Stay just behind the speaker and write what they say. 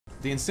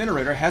The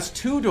incinerator has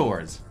 2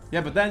 doors.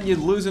 Yeah, but then you're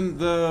losing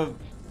the...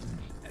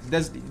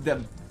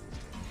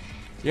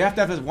 You have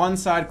to have one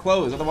side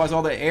closed, otherwise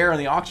all the air and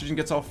the oxygen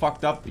gets all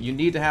fucked up. You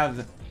need to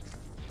have...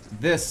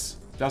 This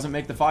doesn't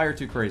make the fire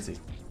too crazy.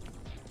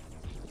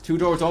 2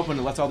 doors open,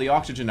 it lets all the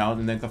oxygen out,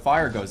 and then the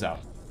fire goes out.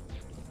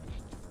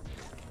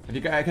 Have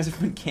you guys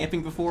been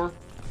camping before?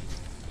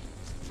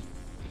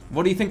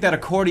 What do you think that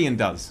accordion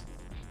does?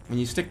 When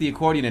you stick the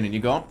accordion in and you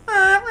go...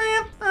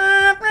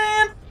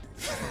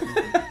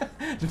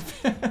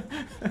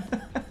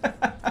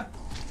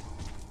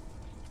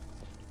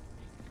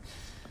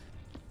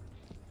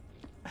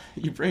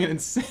 You bring an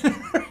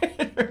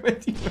incinerator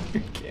with you when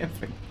you're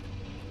camping.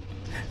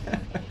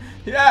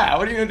 Yeah,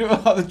 what are you gonna do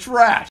with all the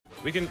trash?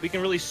 We can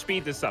really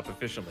speed this up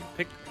efficiently.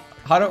 Pick.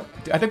 I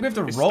think we have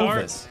to roll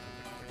this.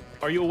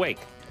 Are you awake?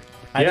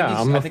 I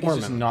think he's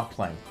just not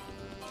playing.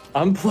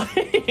 I'm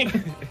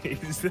playing.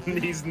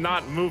 he's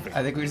not moving.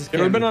 I think we just.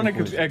 Ever been on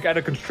at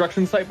a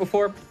construction site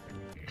before?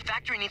 The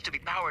factory needs to be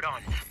powered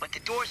on, but the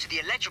doors to the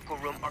electrical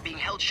room are being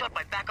held shut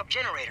by backup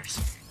generators.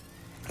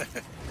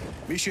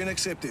 Mission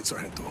accepted,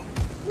 Sargento.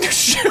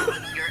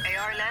 Your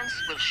AR lens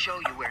will show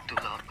you where to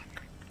look.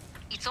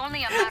 It's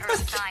only a matter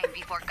of time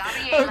before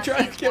Gabriela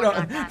sends more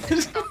advances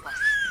to stop us.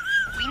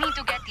 We need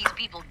to get these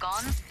people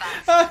gone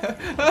fast.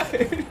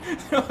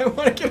 No, I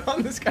want to get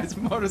on this guy's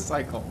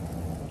motorcycle.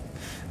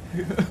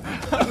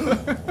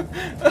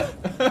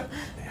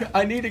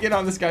 I need to get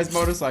on this guy's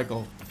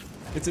motorcycle.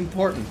 It's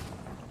important.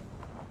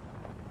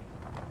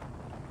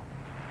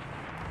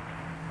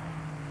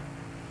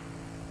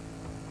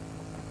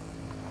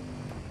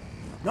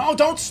 No,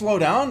 don't slow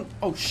down.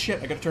 Oh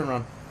shit, I gotta turn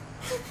around.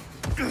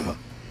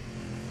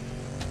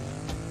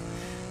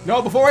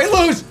 No, before I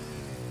lose!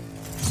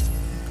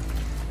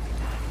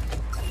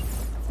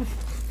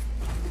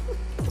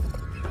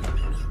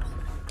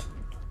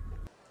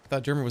 I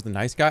thought Jerma was the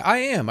nice guy. I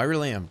am, I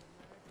really am.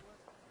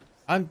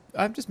 I'm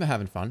just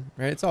having fun,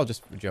 right? It's all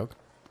just a joke.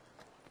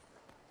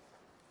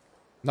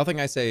 Nothing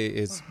I say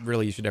is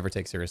really you should ever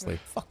take seriously.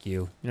 Fuck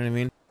you, you know what I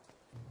mean?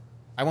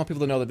 I want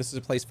people to know that this is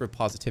a place for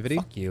positivity.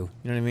 Fuck you,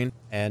 you know what I mean?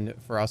 And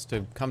for us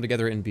to come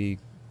together and be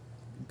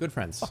good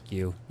friends. Fuck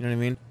you, you know what I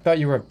mean? I thought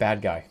you were a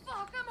bad guy.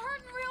 Fuck, I'm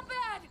hurting real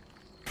bad.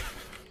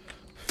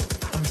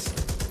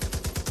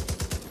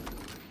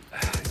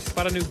 I just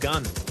bought a new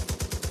gun.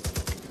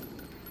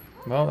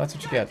 Well, that's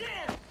what you get.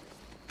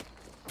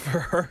 For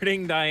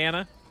hurting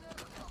Diana?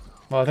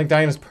 Well, I think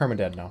Diana's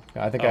permadead now.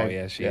 I think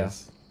yeah, she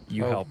is.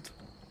 You helped.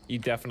 You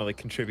definitely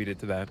contributed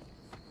to that.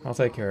 I'll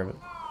take care of it.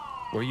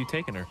 Where are you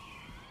taking her?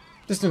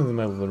 Just into the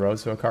middle of the road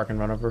so a car can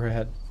run over her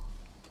head.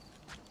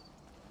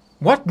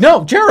 What?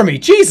 No, Jeremy!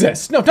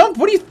 Jesus! No, don't.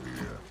 What are you?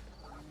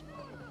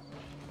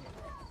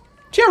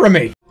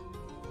 Jeremy!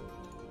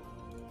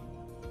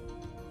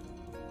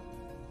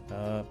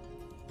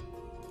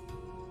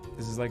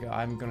 This is like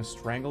I'm gonna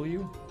strangle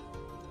you.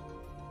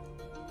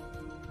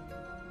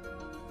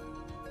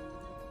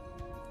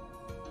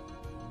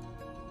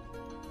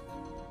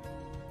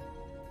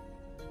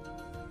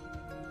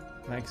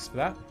 Thanks for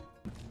that.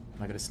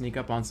 I gotta sneak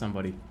up on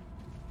somebody.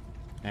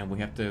 And we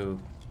have to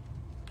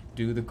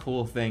do the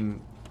cool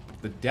thing,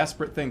 the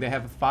desperate thing. They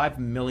have 5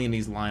 million of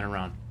these lying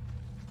around.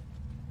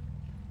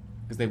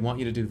 Because they want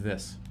you to do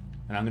this.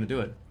 And I'm gonna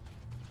do it.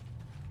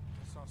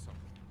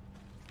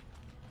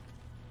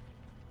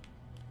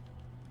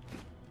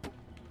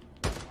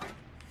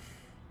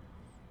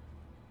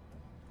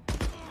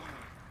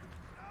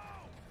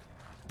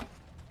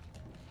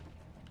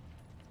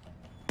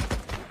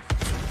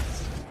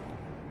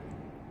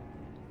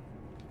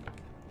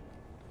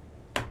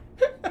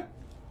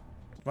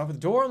 One for the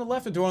door on the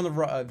left, a door on the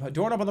right,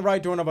 door up on the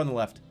right, door up on the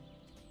left.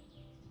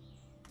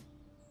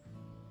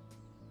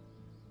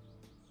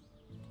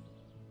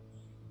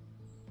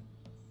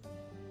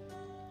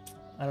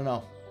 I don't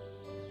know.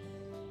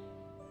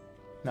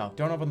 No,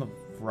 door up on the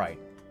right.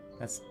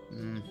 That's,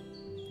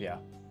 yeah.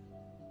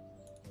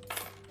 There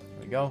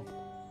we go.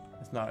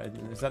 It's not,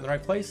 is that the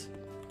right place?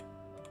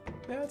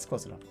 Yeah, it's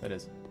close enough. That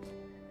is.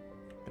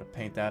 Gonna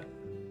paint that.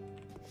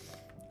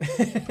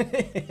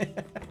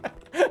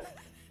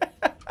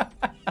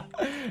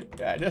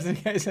 Yeah, just in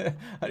case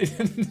I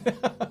didn't know.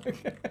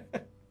 Okay.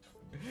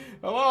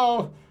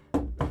 Hello?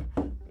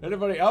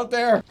 Anybody out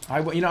there? I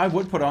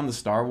would put on the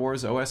Star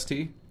Wars OST,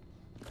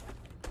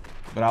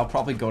 but I'll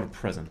probably go to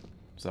prison.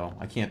 So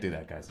I can't do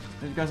that, guys.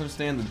 You guys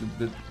understand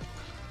that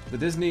the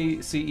Disney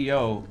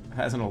CEO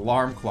has an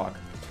alarm clock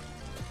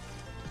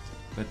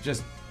that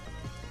just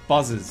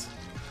buzzes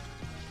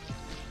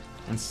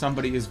when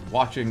somebody is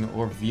watching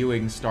or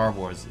viewing Star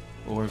Wars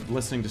or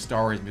listening to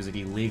Star Wars music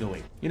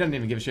illegally. He doesn't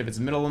even give a shit if it's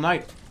the middle of the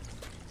night.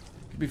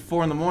 It could be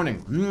 4 in the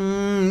morning.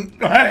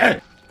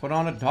 Put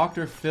on a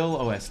Dr. Phil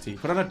OST.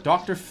 Put on a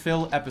Dr.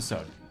 Phil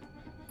episode.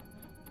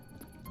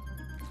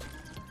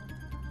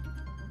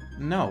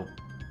 No.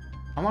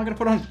 I'm not gonna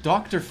put on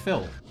Dr.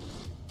 Phil.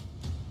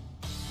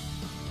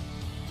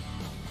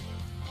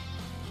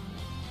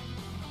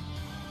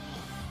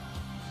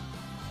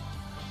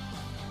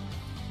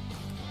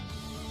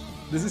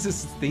 This is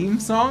his theme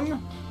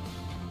song?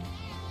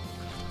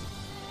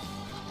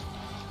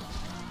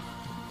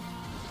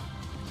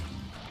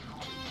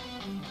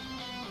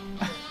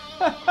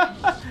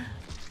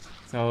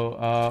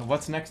 So,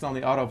 what's next on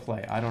the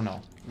autoplay? I don't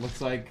know.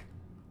 Looks like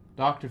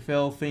Dr.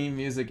 Phil theme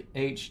music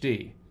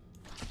HD.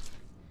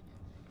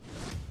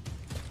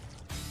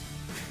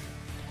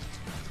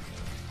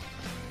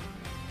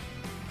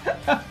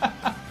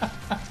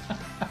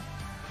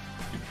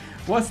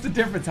 What's the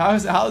difference? How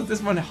is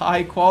this one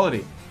high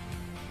quality?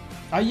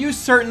 Are you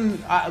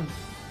certain? Are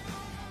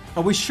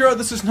we sure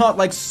this is not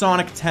like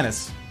Sonic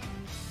Tennis?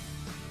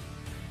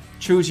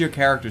 Choose your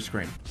character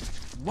screen.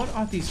 What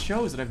are these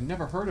shows that I've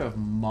never heard of?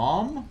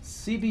 Mom?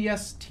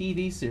 CBS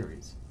TV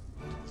series.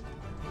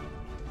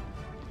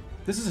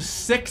 This is a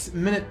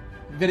 6-minute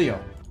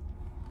video.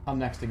 I'm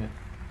nexting it.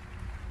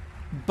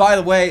 By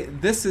the way,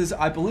 this is,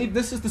 I believe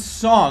this is the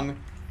song.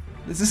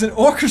 This is an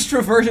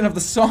orchestra version of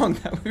the song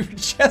that we were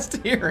just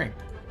hearing.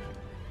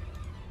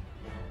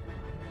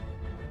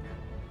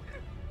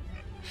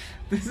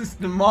 This is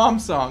the Mom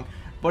song,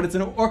 but it's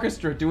an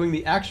orchestra doing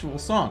the actual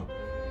song.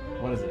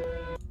 What is it?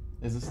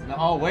 Is this?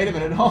 Oh, wait a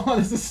minute. Oh,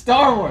 this is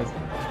Star Wars.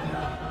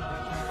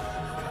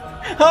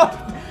 Oh,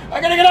 I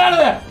gotta get out of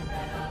there.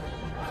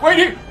 Wait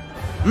here.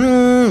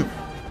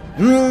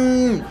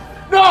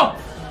 No!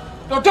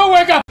 No, don't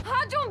wake up.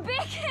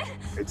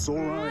 It's all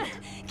right.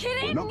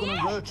 We're not gonna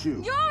hurt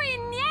you.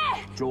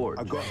 George,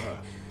 I got her.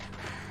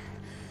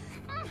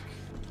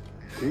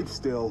 Keep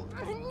still,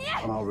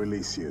 and I'll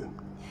release you.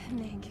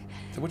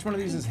 So which one of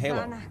these is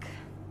Halo?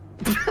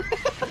 Get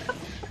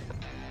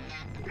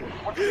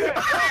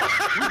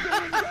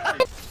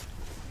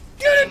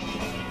it!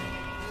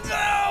 No,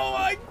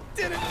 I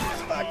didn't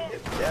fucking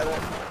get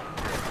it.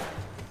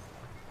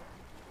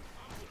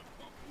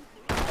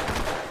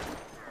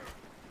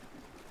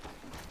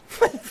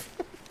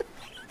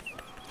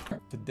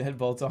 The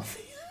deadbolt's on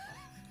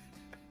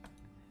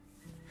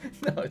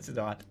the... No, it's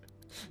not.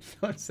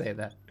 Don't say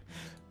that.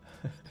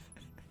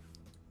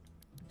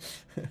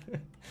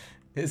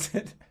 Is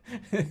it?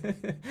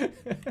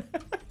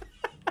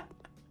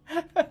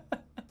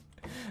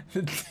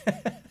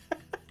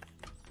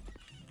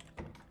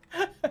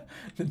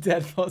 The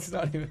deadbolt's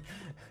not even...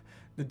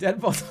 The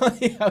deadbolt's on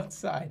the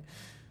outside.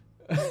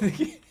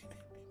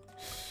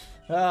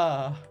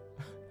 Ah.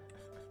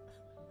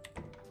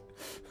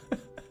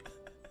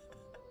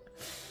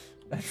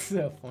 That's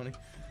so funny.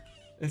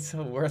 It's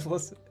so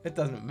worthless. It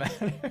doesn't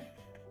matter.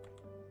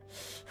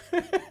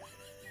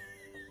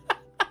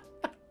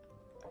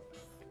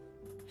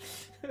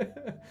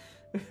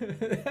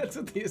 That's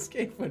what the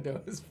escape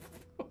window is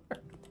for.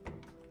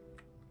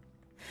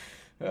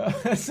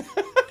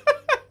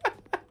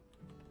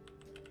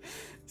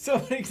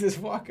 Somebody can just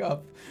walk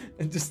up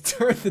and just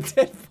turn the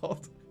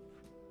deadbolt.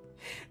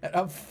 And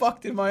I'm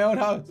fucked in my own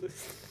house.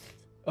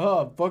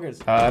 Oh,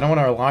 boogers. I don't want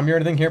to alarm you or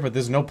anything here, but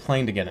there's no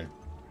plane to get in.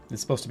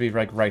 It's supposed to be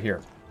like right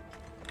here.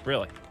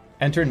 Really?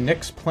 Enter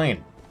Nick's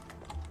plane.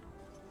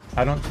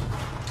 I don't...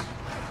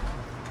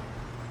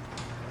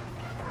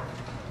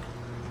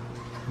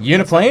 You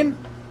in a plane?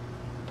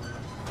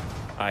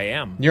 I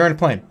am. You're in a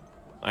plane.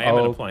 I am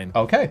in a plane.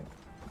 Okay.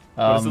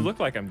 What does it look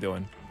like I'm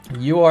doing?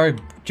 You are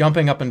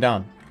jumping up and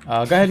down.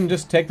 Go ahead and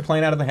just take the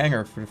plane out of the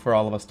hangar for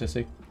all of us to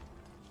see.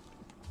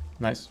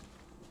 Nice.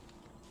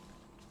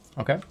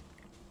 Okay.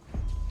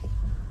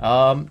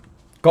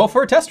 Go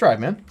for a test drive,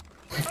 man.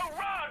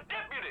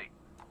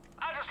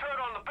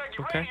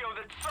 Okay.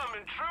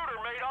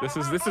 This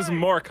is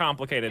more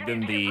complicated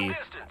than the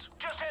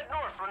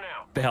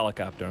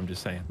helicopter, I'm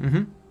just saying.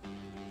 Mm-hmm.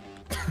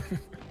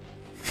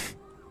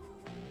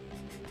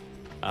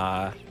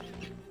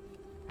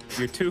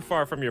 You're too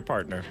far from your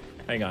partner.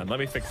 Hang on, let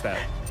me fix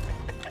that.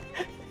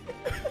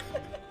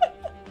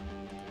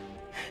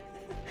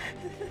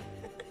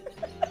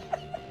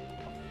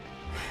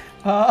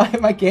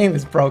 My game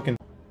is broken.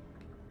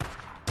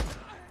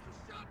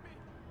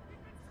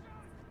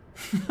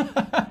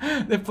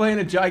 They're playing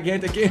a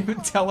gigantic game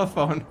of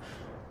telephone.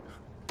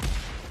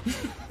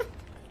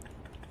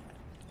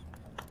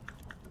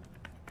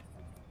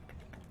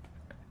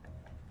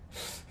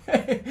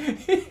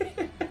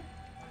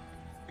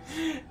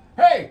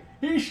 Hey,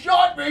 he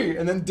shot me!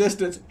 And then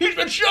distance, he's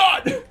been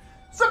shot!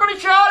 Somebody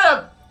shot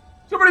him!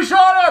 Somebody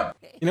shot him!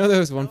 You know, there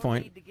was one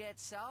point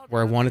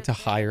where I wanted to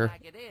hire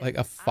like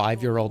a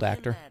 5-year-old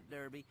actor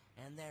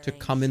to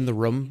come in the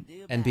room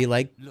and be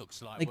like,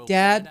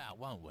 Dad,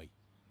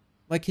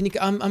 like, can you?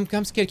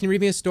 I'm scared. Can you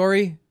read me a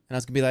story? And I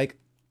was gonna be like,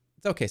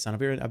 it's okay, son.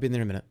 I'll be in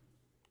there in a minute.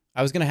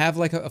 I was gonna have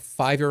like a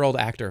 5-year-old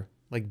actor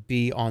like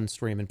be on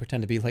stream and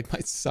pretend to be like my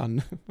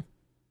son.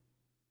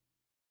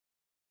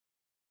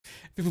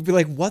 People would be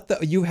like, what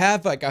the? You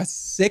have like a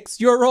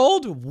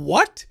 6-year-old?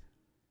 What?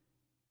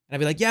 And I'd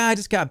be like, yeah,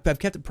 I've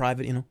kept it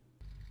private, you know.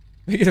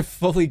 We get a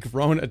fully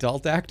grown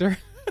adult actor.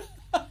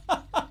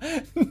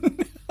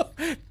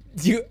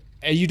 No.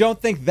 You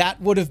don't think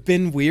that would have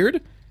been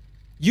weird?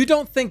 You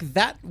don't think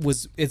that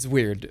it's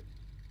weird?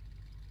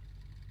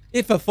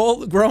 If a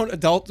full-grown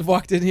adult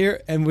walked in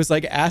here and was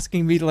like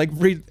asking me to like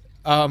read,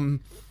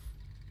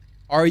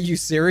 are you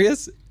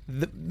serious?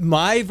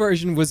 My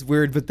version was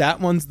weird, but that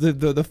one's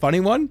the funny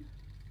one.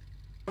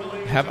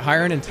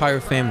 Hire an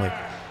entire family.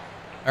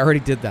 I already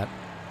did that.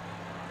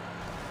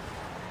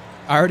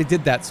 I already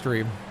did that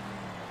stream.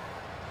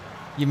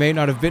 You may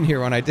not have been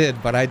here when I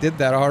did, but I did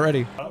that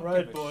already. All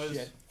right,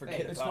 boys. Hey,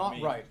 it's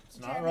not right. It's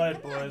not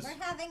right, boys.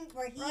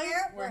 We're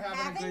here, we're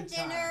having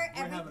dinner,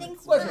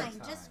 everything's Listen,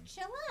 fine. Just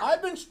chill out.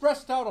 I've been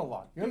stressed out a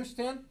lot. You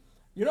understand?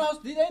 You know,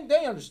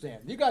 they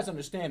understand. You guys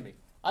understand me.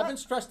 I've been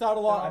stressed out a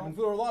lot. I've been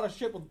through a lot of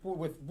shit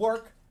with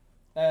work,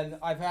 and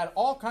I've had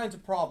all kinds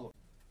of problems.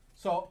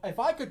 So if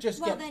I could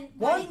just get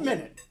 1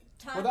 minute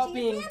without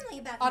being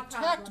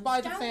attacked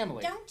by the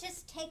family. Don't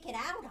just take it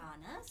out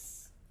on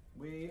us.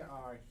 We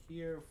are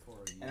here for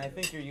you. And I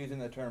think you're using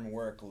the term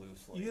work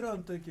loosely. You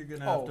don't think you're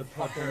gonna have to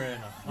put her in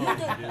a home,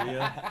 do you?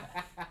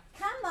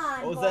 Come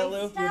on, What was boys, that,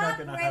 Lou? stop You're not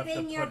gonna have to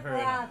ribbing put your her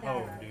in a brother.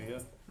 home, do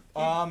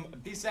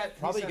you?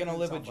 Probably gonna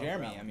live with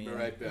Jeremy. I mean,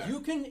 right back. You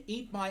can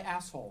eat my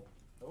asshole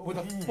with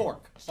a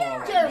fork.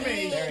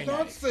 Jeremy,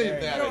 don't say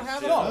that. You don't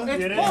have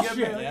it. It's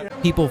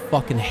bullshit. People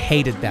fucking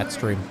hated that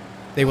stream.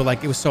 They were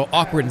like, it was so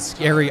awkward and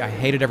scary. I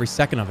hated every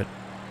second of it.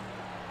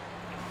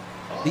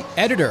 The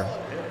editor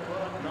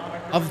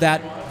of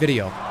that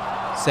video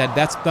said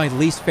that's my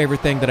least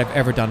favorite thing that I've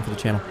ever done for the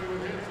channel.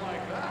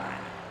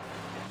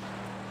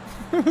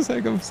 I was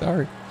like, I'm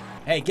sorry.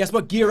 Hey, guess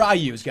what gear I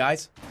use,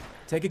 guys?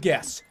 Take a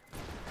guess.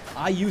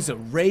 I use a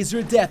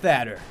Razor Death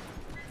Adder.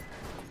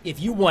 If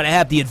you want to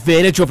have the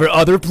advantage over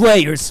other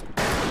players,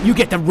 you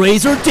get the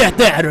Razor Death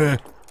Adder.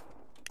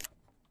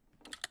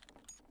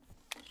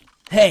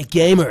 Hey,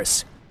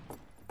 gamers.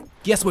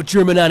 Guess what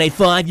Jerma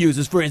 985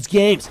 uses for his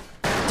games?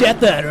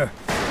 Death Adder.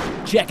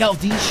 Check out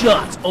these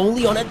shots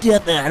only on a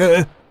Death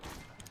Adder.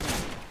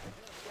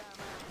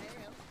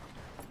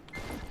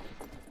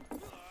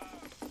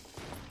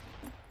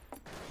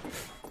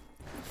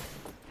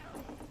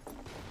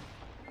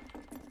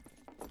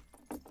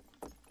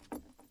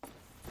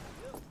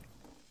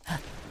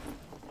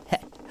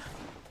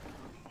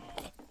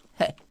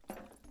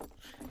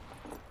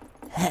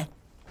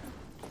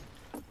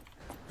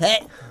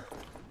 Hey.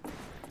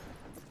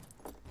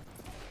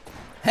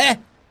 Hey.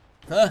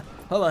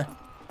 Hold on.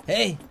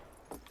 Hey.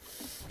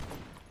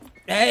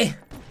 Hey.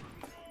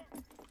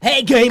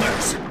 Hey,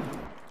 gamers.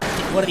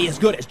 Think one of you as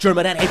good as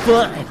Jerma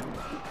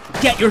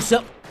 985. Get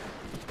yourself.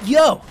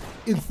 Yo,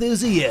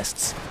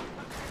 enthusiasts.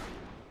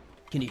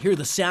 Can you hear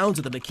the sounds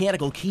of the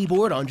mechanical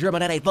keyboard on Jerma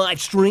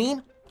 985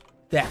 stream?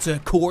 That's a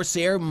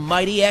Corsair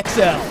Mighty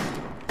XL.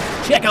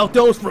 Check out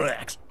those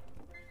frags.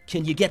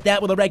 Can you get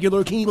that with a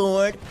regular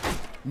keyboard?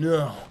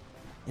 No.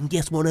 And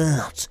guess what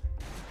else?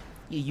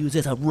 You use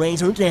as a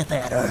Razor Death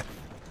Adder.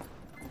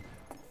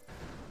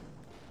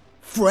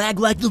 Frag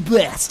like the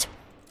best.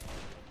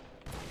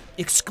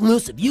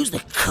 Exclusive. Use the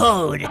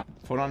code.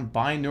 Put on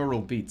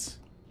binaural beats.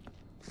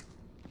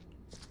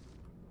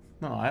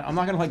 No, I'm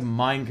not gonna like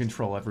mind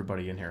control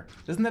everybody in here.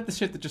 Isn't that the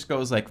shit that just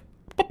goes like?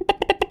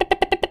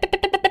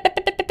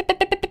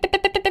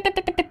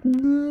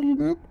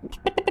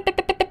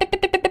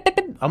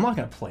 I'm not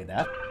gonna play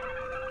that.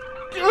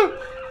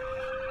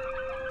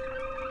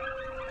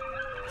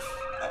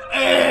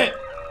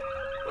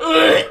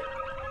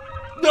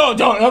 No,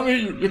 don't. I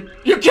mean,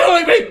 you're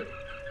killing me.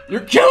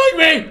 You're killing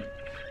me.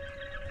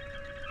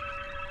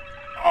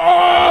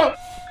 Oh!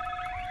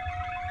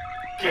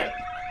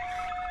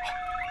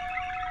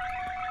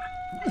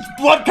 There's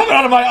blood coming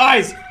out of my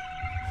eyes.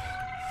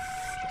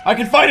 I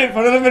can fight it for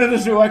another minute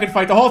or two. I can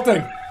fight the whole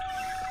thing.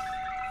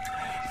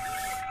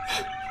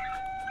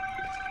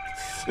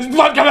 There's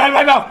blood coming out of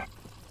my mouth.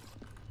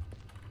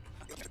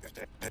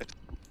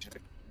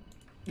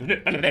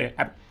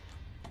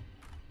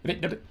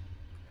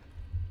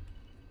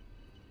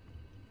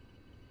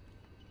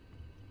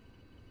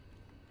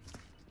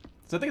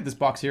 So I think at this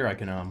box here I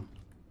can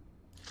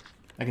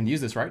use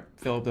this, right?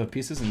 Fill up the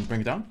pieces and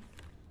bring it down.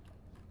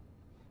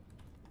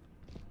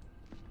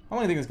 How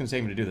long do you think it's gonna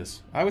take me to do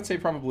this? I would say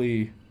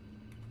probably,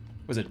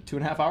 was it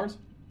 2.5 hours?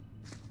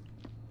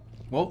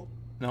 Well,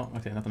 no,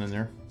 okay, nothing in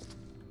there.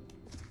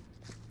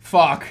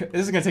 Fuck,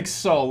 this is gonna take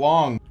so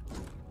long.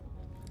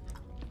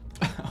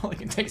 All I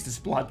can taste is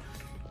blood.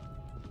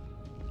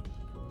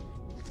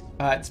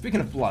 Speaking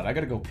of blood, I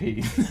gotta go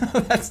pee.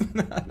 That's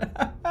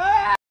not...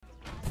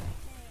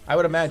 I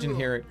would imagine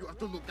here... You have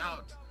to look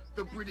out.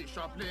 The British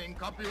are playing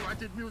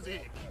copyrighted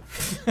music.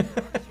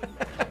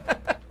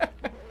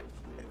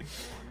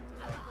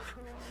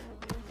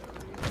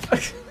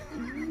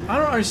 I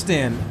don't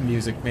understand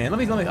music, man. Let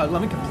me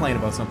complain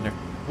about something here.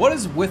 What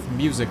is with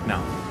music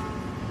now?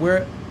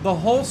 Where the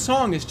whole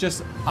song is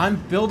just, I'm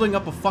building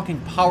up a fucking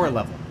power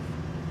level.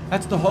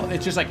 That's the whole,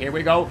 it's just like, here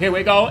we go,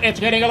 it's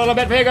getting a little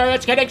bit bigger,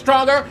 it's getting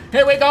stronger,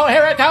 here we go,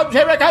 here it comes,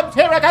 here it comes,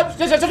 here it comes,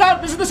 this is the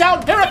sound, this is the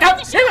sound, here it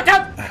comes, here it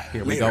comes!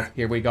 Here we go,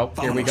 here we go,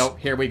 here we go,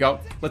 here we go.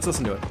 Let's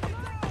listen to it.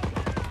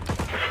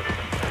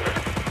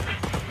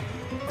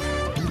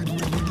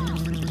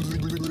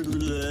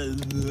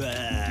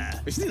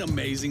 Isn't it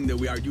amazing that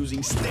we are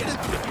using stated?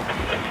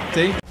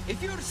 See?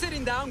 If you're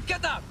sitting down,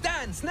 get up,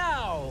 dance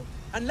now!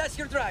 Unless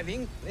you're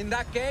driving, in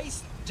that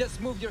case,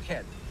 just move your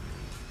head.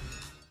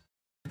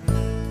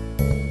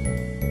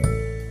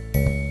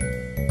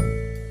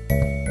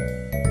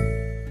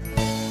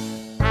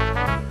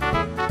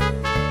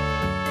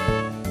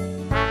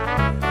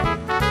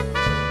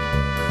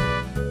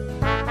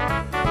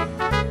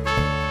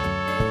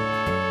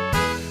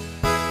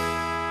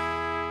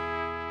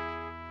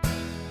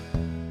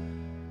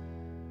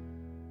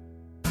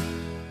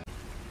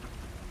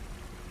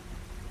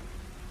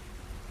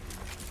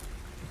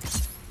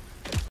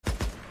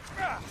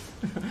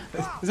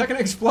 Is that gonna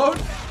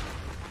explode?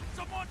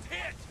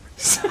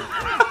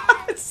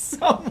 Someone's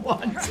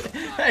hit!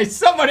 Hey,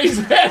 somebody's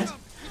hit!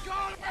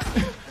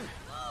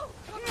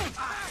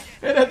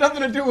 It had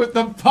nothing to do with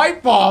the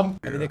pipe bomb!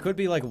 I mean, it could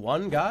be like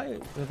one guy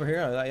over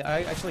here.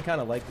 I actually kind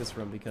of like this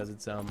room because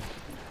it's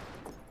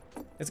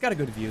got a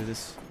good view,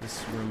 this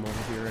room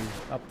over here, and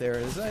up there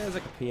is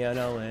like a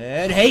piano,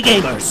 and hey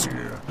gamers!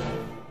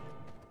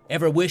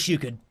 Ever wish you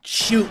could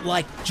shoot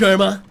like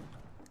Jerma?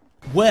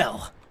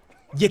 Well,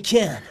 you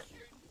can.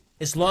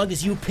 As long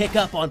as you pick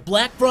up on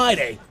Black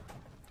Friday,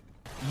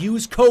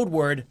 use code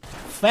word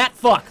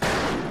FATFUCK,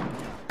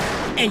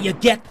 and you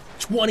get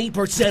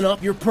 20%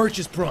 off your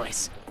purchase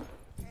price.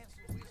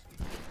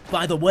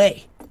 By the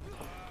way,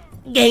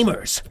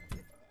 gamers,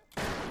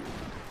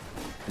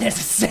 there's a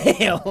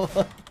sale.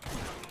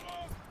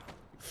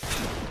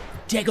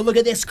 Take a look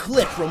at this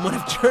clip from one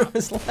of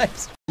Jerma's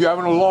lives. You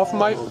having a laugh,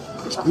 mate?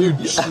 Are you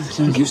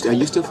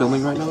still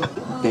filming right now?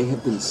 They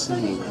have been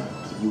saying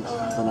you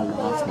having a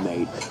laugh,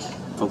 mate,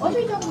 for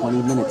like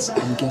 20 minutes.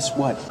 And guess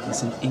what?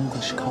 There's an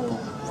English couple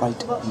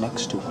right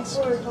next to us.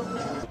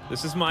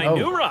 This is my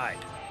new ride.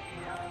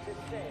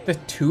 There's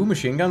 2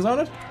 machine guns on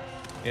it?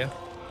 Yeah.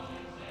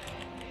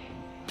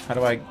 How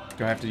do I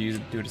have to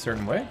do it a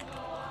certain way?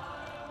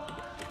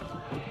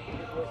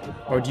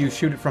 Or do you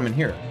shoot it from in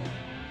here?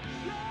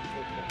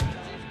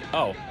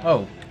 Oh.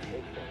 Oh.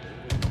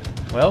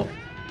 Well,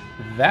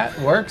 that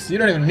works. You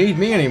don't even need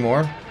me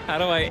anymore. How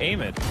do I aim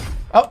it?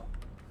 Oh.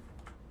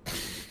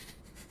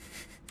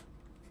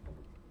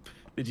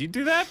 Did you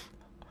do that?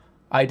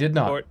 I did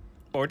not.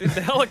 Or did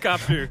the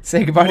helicopter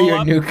say goodbye to blow your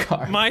up new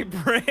car? My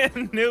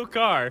brand new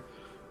car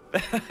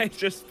that I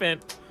just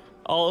spent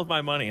all of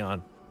my money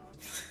on.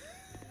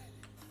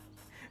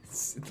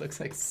 It looks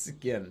like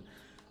skin.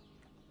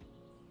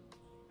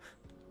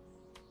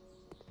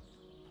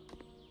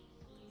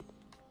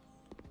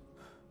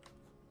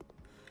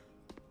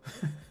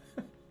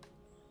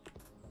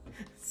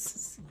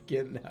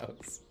 Skin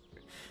house.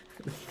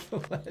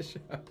 Flash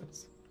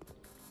house.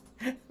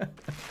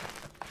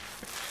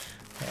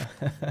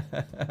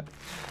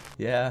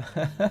 Yeah.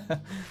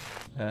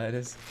 It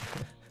is.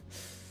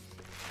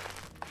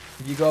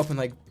 If you go up and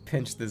like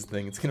pinch this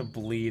thing, it's gonna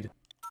bleed.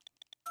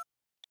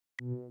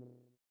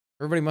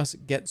 Everybody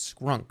must get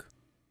scrunk.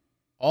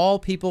 All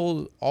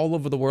people all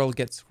over the world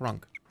get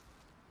scrunk.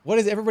 What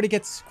does everybody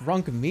get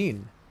scrunk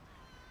mean?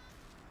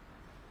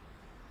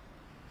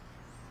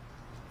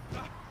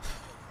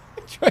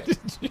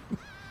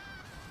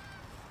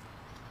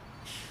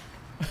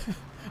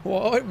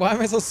 Why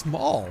am I so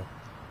small?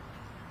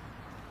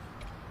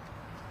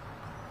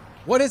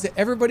 What is it?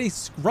 Everybody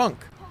scrunk.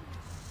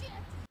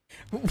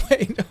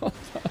 Wait, hold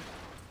on.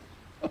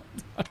 Hold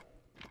on.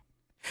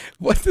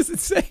 What does it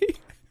say?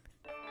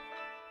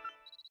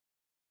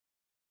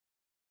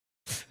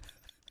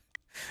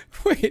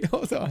 Wait,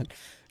 hold on.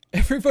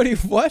 Everybody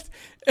what?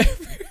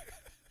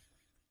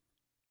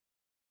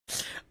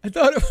 I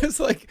thought it was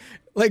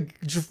like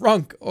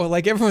drunk or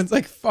like everyone's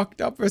like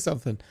fucked up or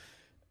something.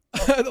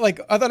 Like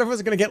I thought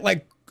everyone's gonna get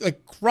like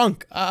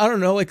crunk. I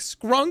don't know, like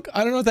scrunk.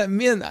 I don't know what that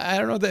means. I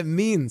don't know what that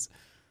means.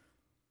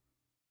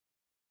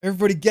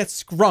 Everybody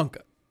gets scrunk.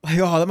 Like,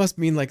 oh, that must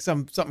mean like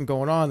something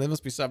going on. There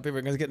must be some people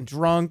are gonna get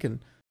drunk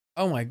and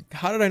oh my,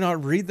 how did I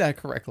not read that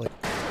correctly?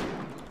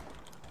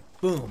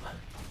 Boom.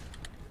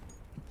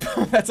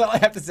 That's all I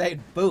have to say.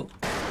 Boom.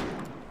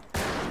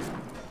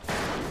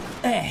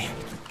 Hey.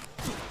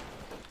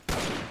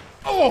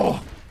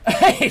 Oh.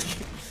 Hey.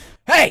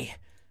 Hey.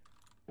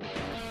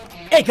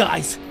 Hey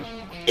guys,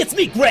 it's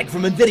me, Greg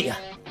from NVIDIA.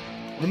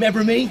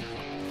 Remember me?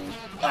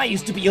 I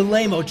used to be a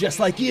lame-o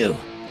just like you,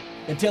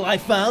 until I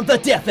found the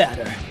Death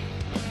Adder.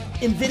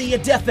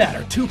 NVIDIA Death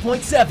Adder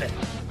 2.7.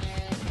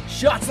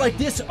 Shots like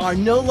this are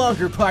no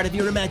longer part of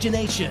your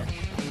imagination.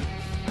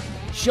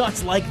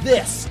 Shots like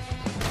this.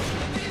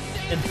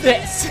 And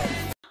this.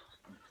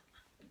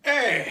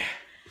 Hey!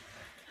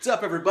 What's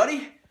up,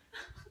 everybody?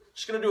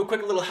 Just gonna do a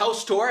quick little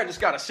house tour. I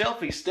just got a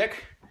selfie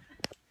stick.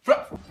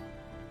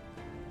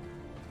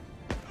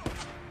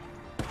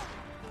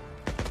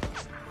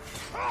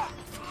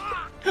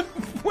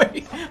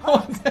 Wait,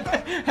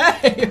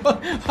 hey,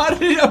 how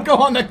did he go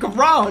on the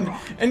ground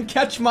and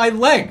catch my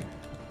leg?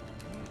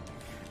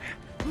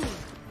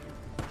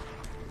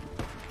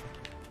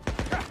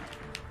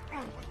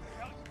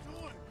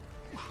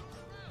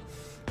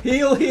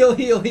 Heal, heal,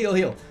 heal, heal,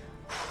 heal.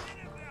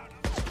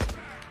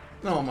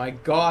 Oh my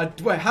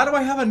god, wait, how do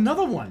I have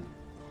another one?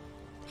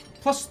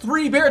 Plus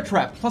 3 bear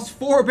trap, plus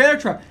 4 bear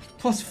trap,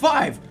 plus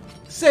 5,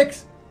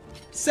 6,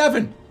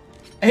 7,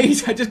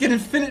 8, I just get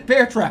infinite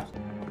bear trap.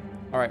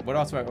 Alright, what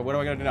else? What do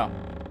I gotta do now?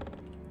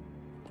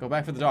 Go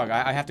back for the dog.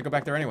 I have to go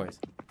back there anyways.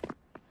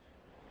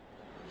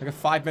 I got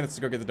 5 minutes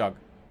to go get the dog.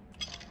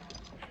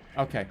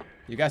 Okay,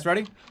 you guys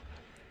ready?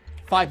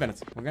 5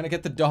 minutes. We're gonna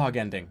get the dog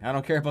ending. I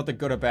don't care about the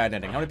good or bad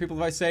ending. How many people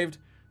have I saved?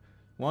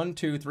 1,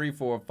 2, 3,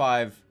 4,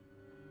 5,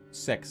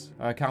 6.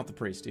 I count the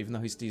priest, even though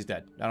he's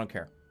dead. I don't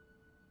care.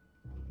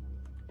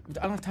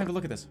 I don't have time to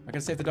look at this. I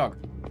gotta save the dog.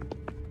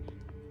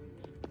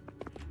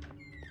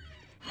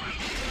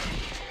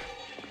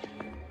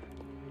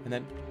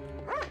 And then...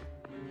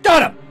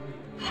 Got him!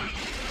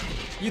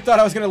 You thought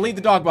I was gonna leave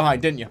the dog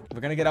behind, didn't you?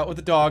 We're gonna get out with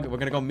the dog. We're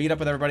gonna go meet up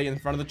with everybody in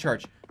front of the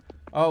church.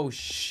 Oh,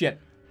 shit.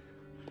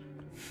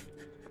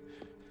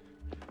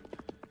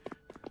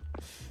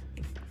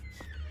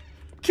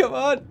 Come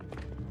on.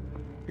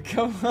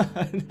 Come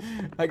on.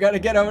 I gotta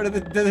get over to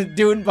the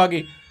dune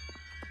buggy.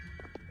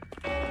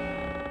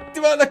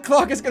 Come on, the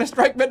clock is gonna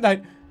strike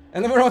midnight.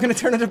 And then we're all gonna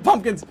turn into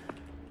pumpkins.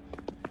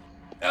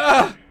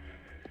 Ah!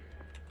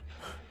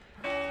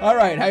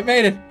 Alright, I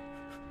made it.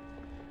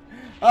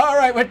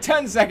 Alright, with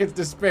 10 seconds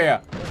to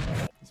spare.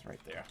 It's right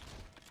there.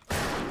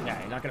 Nah,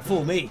 you're not gonna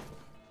fool me.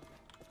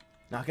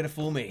 Not gonna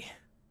fool me.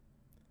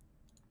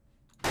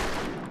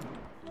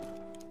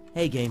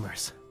 Hey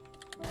gamers.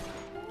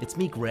 It's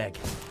me, Greg,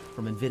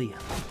 from NVIDIA.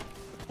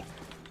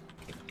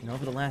 You know,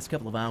 over the last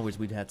couple of hours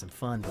we've had some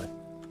fun, but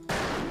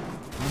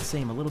I'm gonna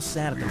say I'm a little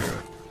sad at the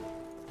moment.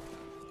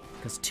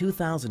 Because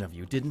 2,000 of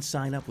you didn't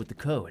sign up with the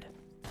code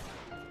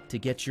to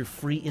get your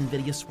free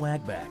NVIDIA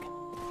swag bag.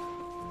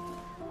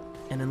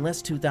 And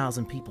unless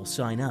 2,000 people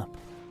sign up,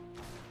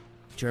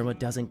 Jerma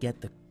doesn't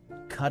get the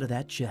cut of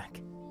that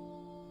check.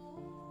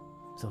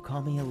 So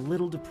call me a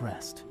little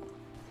depressed,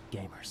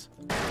 gamers.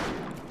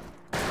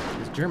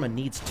 Because Jerma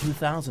needs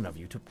 2,000 of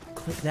you to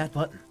click that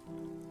button.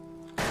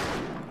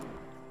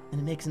 And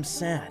it makes him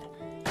sad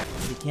that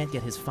he can't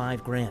get his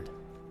 5 grand.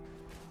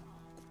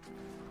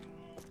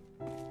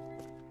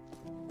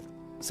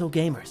 So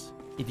gamers,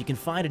 if you can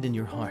find it in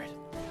your heart,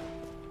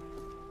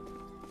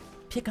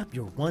 pick up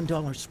your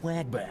 $1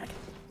 swag bag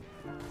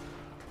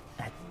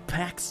at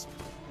PAX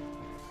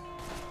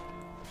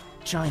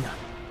China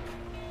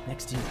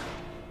next year.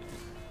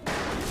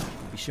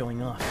 We'll be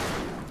showing off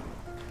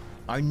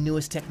our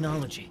newest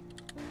technology.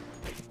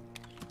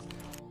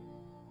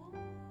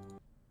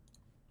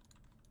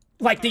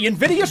 Like the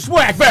NVIDIA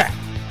swag bag!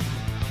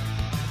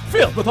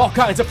 Filled with all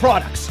kinds of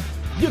products.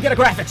 You get a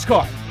graphics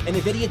card, an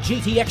NVIDIA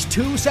GTX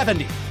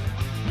 270.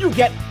 You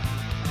get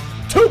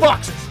 2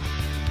 boxes.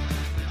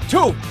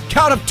 2,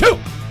 count 'em, 2!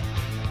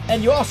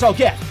 And you also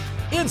get,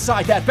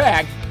 inside that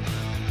bag,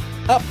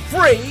 a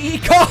free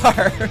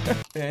car!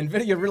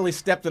 NVIDIA really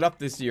stepped it up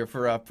this year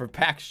for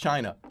PAX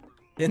China.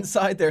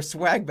 Inside their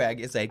swag bag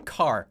is a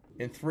car.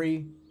 In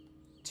 3,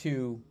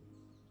 2,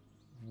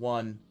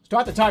 1.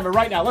 Start the timer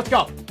right now, let's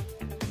go!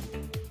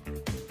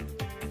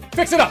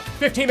 Fix it up!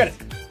 15 minutes!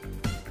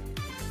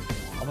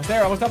 Almost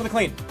there, almost done with the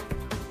clean.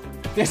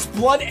 There's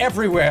blood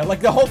everywhere, like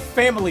the whole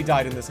family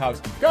died in this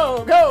house.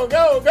 Go, go,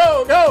 go,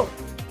 go, go!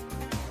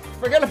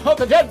 Forget about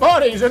the dead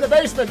bodies in the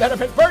basement that have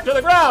been burnt to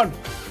the ground!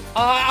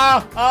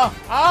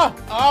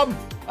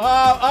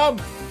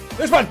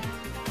 This one!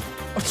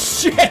 Oh,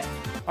 shit!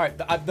 Alright,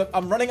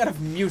 I'm running out of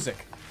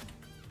music.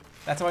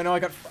 That's how I know I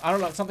don't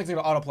know, something's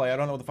gonna autoplay. I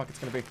don't know what the fuck it's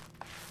gonna be.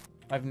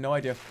 I have no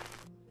idea.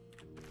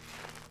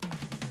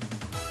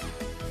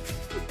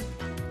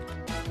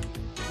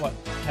 What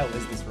the hell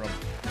is this room?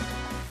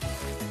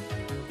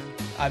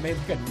 I made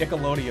like a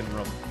Nickelodeon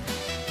room.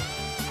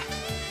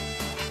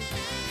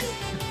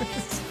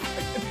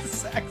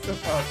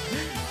 Saxophone.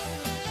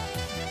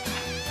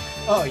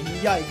 Oh,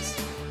 yikes.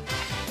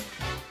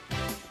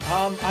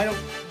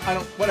 I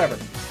don't, whatever.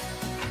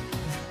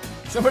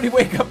 Somebody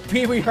wake up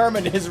Pee Wee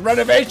Herman, his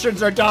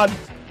renovations are done!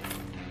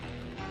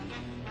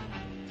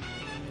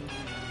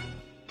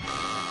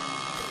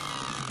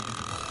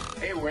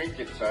 Hey Wink,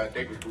 it's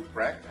David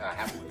Ruprecht.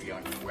 Happy to be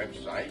on your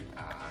website.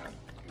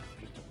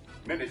 In just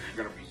a minute,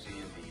 you're going to be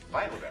seeing the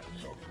pilot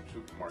episode from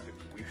Supermarket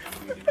Sweep,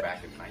 completed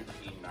back in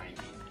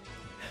 1990.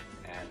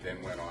 And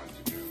then went on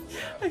to do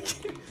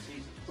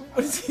seasons.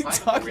 What is he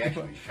talking about? We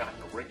actually shot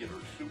in a regular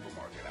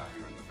supermarket out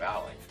here in the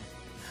valley.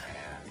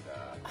 And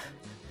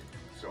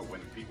so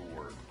when the people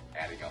were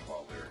adding up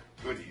all their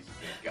goodies that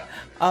they'd gotten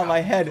in their my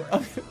head.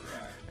 condoms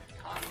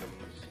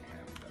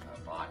and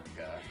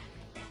vodka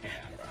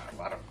and a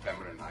lot of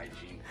feminine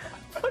hygiene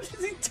products. What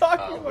is he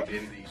talking about? But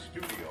in the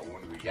studio,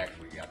 when we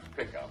actually got to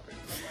pick up and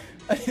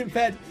I need a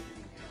bed.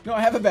 No,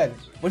 I have a bed.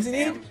 What does he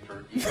need? hams,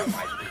 turkey, and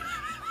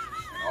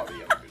all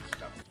the other good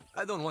stuff.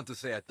 I don't want to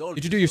say I told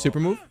Did you do your super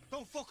move?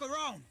 Don't fuck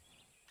around.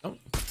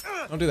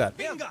 Don't do that.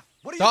 Venga,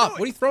 what are Stop! You doing?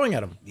 What are you throwing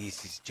at him?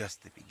 This is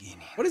just the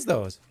beginning. What is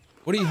those?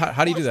 What do you?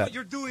 How do you do that? What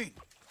you're doing?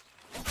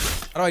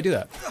 How do I do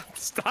that?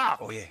 Stop!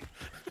 Oh yeah.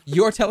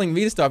 You're telling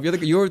me to stop.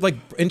 You're like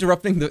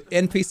interrupting the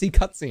NPC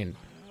cutscene.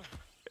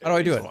 How do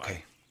I do it?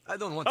 Okay. I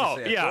don't want to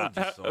say I told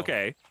you so.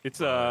 Okay. It's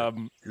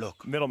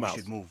Look, middle we mouse.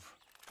 should move.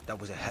 That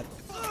was a hat.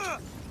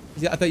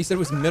 Yeah, I thought you said it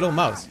was middle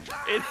mouse.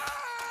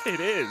 It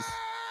is.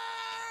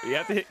 You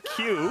have to hit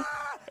Q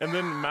and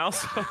then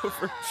mouse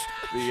over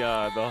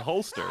the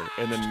holster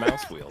and then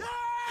mouse wheel.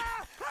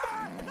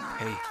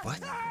 Hey, what?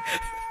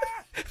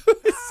 Who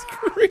is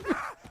screaming?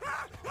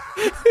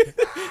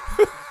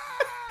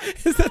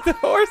 Is that the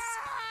horse?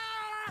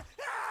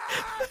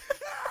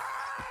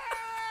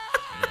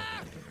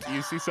 Do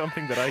you see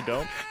something that I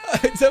don't?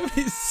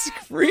 Somebody's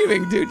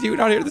screaming, dude. Do you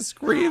not hear the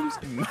screams?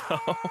 No.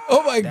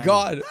 Oh my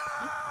god.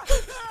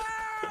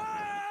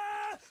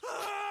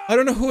 I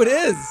don't know who it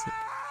is.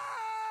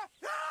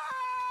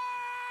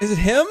 Is it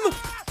him?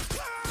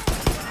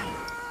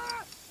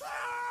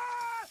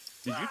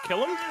 Did you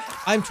kill him?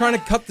 I'm trying to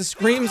cut the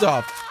screams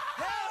off.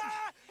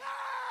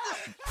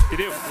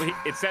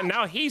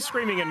 Now he's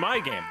screaming in my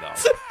game, though.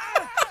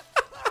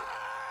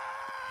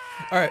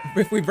 All right,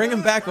 if we bring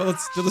him back, will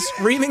the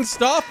screaming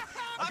stop?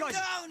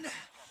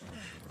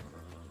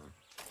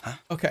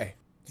 Okay.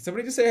 Did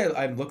somebody just say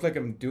I look like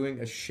I'm doing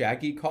a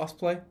Shaggy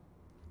cosplay?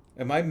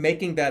 Am I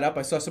making that up?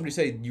 I saw somebody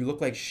say you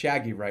look like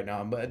Shaggy right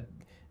now,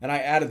 and I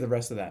added the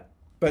rest of that.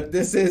 But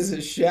this is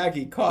a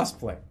Shaggy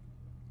cosplay.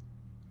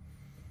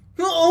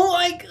 Oh,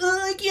 I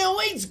can't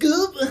wait,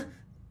 Scoob.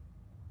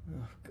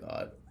 Oh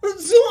God.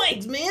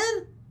 Zoinks,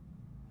 man.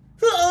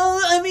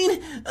 Oh, I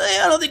mean,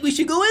 I don't think we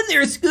should go in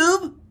there,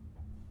 Scoob.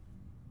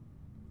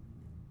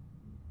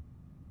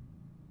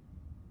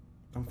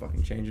 I'm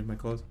fucking changing my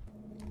clothes.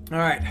 All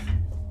right.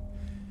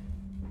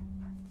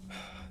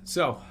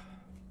 So.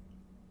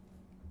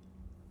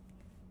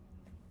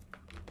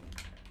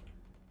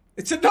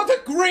 It's another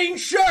green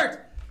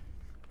shirt!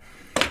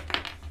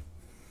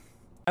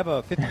 I have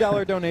a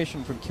 $50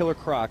 donation from Killer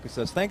Croc who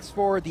says, thanks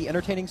for the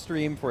entertaining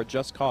stream for a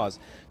just cause.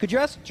 Could you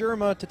ask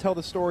Jerma to tell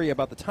the story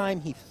about the time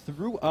he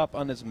threw up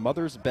on his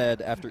mother's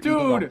bed after eating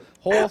a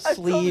whole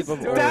sleeve of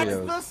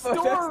Oreos? That's the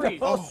story!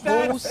 A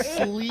whole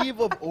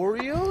sleeve of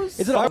Oreos?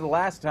 Is it the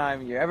last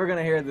time you're ever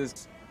gonna hear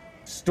this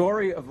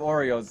story of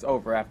Oreos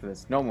over after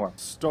this? No more.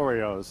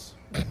 Storios.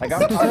 I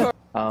got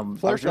I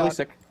was really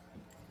sick.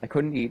 I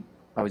couldn't eat.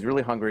 I was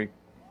really hungry.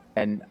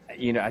 And,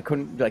 you know, I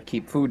couldn't, like,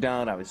 keep food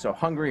down. I was so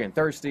hungry and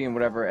thirsty and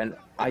whatever. And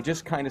I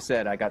just kind of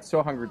said, I got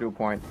so hungry to a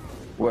point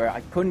where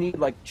I couldn't eat,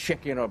 like,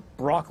 chicken or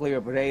broccoli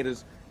or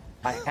potatoes.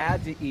 I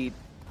had to eat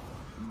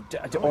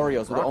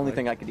Oreos were the only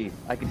thing I could eat.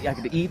 I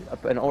could eat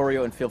an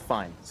Oreo and feel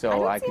fine.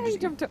 So I could just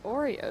jump to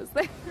Oreos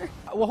there.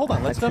 Well, hold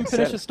on. Let's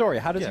finish the story.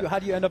 How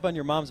do you end up on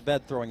your mom's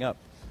bed throwing up?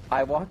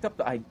 I walked up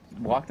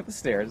the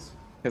stairs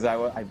because I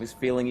was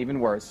feeling even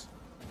worse.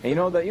 And you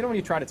know when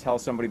you try to tell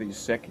somebody that you're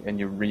sick and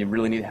you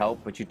really need help,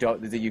 but you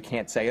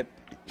can't say it.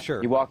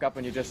 Sure. You walk up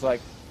and you're just like,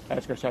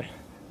 let's go try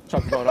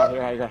something going on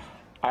here.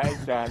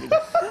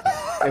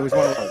 It was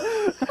one of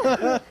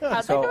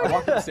those. So I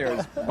walked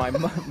upstairs.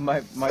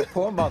 My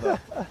poor mother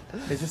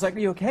is just like, "Are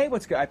you okay?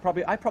 What's good?" I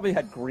probably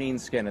had green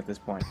skin at this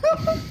point,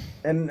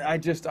 and I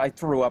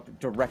threw up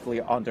directly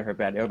onto her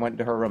bed. I went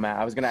to her room.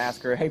 I was gonna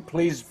ask her, "Hey,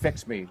 please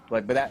fix me,"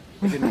 it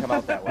didn't come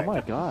out that way. Oh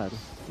my God!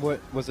 What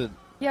was it?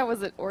 Yeah,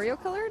 was it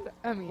Oreo colored?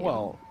 I mean,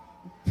 well,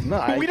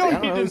 no, we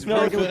don't need to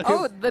know this.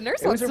 Oh, the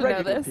nurse wants to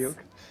know this. Puke.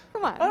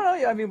 Come on. I don't know.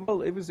 Yeah, I mean,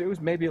 well, it was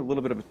maybe a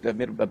little bit of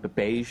a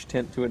beige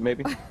tint to it,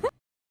 maybe. What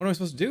am I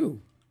supposed to do?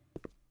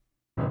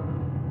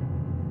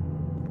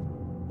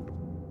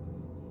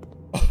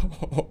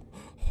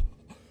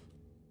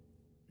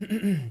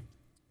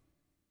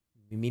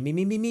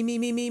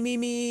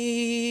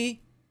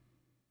 me.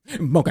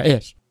 Mocha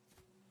ish.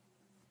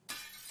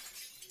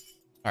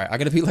 All right, I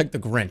gotta be like the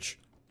Grinch.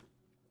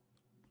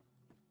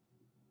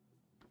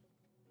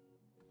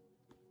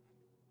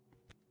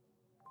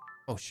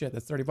 Oh shit,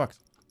 that's $30.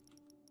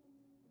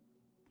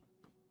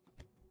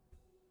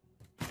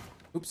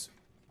 Oops.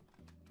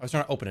 I was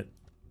trying to open it.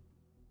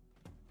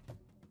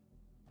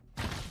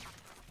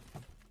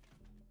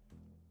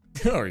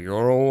 Oh,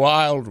 you're a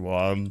wild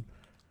one,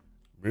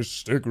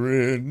 Mr.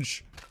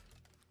 Grinch.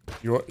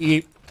 You're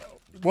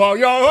Whoa,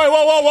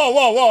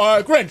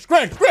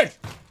 Grinch!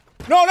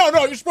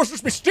 No, you're supposed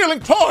to be stealing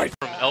toys!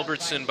 From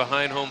Albertson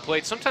behind home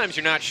plate. Sometimes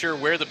you're not sure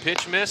where the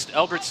pitch missed.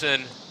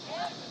 Albertson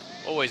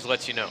always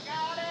lets you know.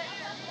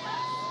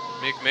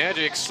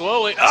 McMagic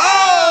slowly.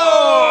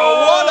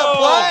 Oh, what a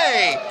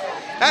play!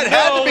 That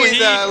had to be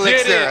the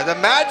elixir, the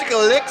magic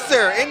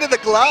elixir into the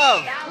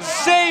glove.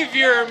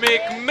 Xavier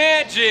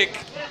McMagic,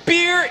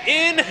 beer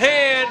in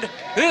hand.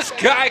 This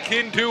guy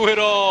can do it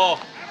all.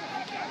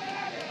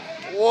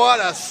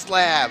 What a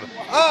slab.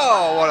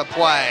 Oh, what a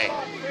play.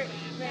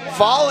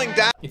 Falling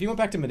down. If you went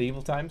back to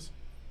medieval times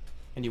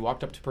and you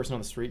walked up to a person on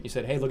the street and you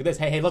said, hey, look at this.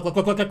 Hey, look,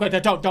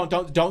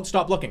 don't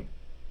stop looking.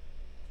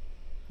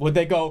 Would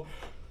they go,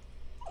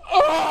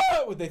 oh!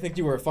 Would they think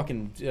you were a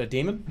fucking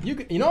demon? You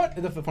know what?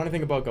 The funny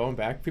thing about going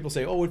back, people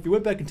say, oh, if you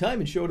went back in time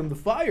and showed him the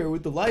fire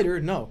with the lighter.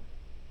 No.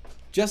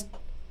 Just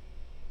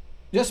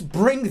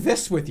bring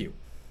this with you.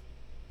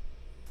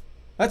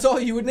 That's all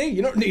you would need.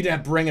 You don't need to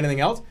bring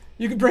anything else.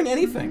 You could bring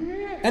anything.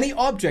 Any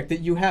object that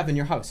you have in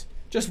your house.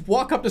 Just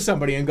walk up to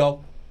somebody and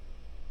go.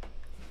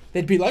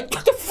 They'd be like,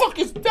 what the fuck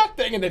is that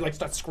thing? And they'd like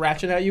start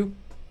scratching at you.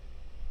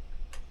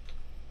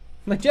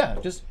 I'm like, yeah,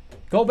 just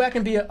go back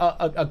and be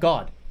a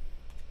god.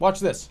 Watch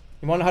this.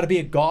 You want to know how to be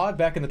a god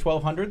back in the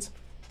 1200s?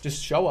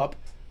 Just show up,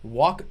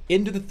 walk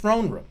into the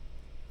throne room.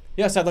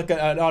 Yes, I'd like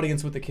an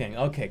audience with the king.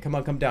 Okay, come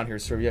on, come down here,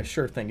 sir. Yeah,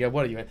 sure thing. Yeah,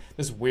 what are you?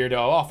 This weirdo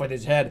off with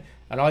his head.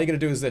 And all you gotta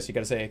do is this. You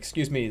gotta say,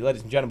 excuse me,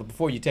 ladies and gentlemen,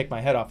 before you take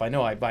my head off, I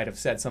know I might have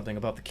said something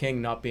about the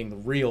king not being the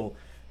real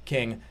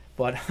king,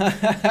 but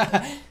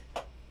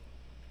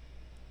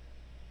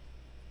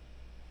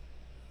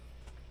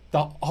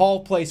the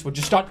whole place would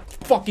just start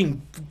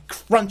fucking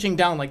crunching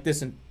down like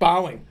this and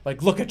bowing.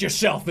 Like, look at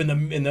yourself in the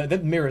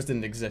mirrors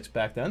didn't exist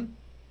back then.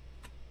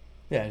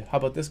 Yeah, how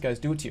about this, guys?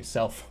 Do it to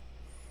yourself.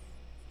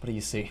 What do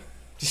you see?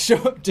 Just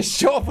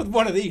show up with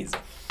one of these.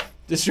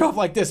 Just show up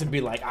like this and be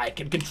like, I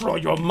can control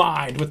your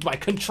mind with my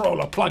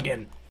controller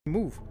plugin.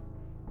 Move.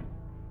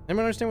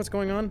 Anyone understand what's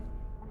going on?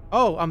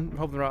 Oh, I'm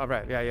holding the wrong.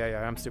 Right.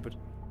 Yeah. I'm stupid.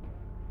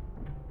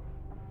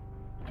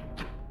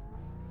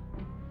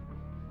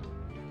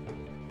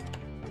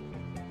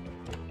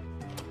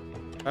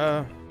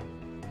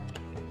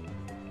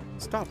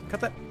 Stop. Cut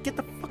that. Get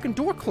the fucking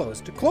door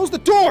closed. Close the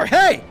door.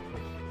 Hey!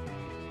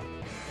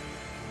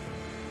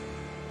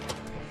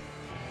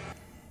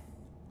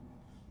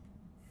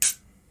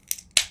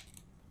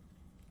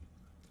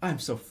 I'm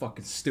so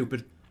fucking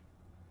stupid.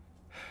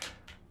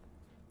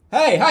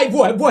 Hey,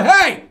 what,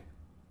 hey!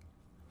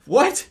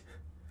 What?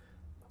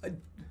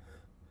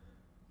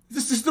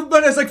 This system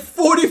has like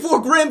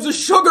 44 grams of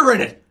sugar in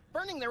it!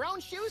 Burning their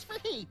own shoes for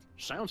heat.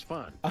 Sounds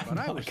fun, but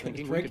I was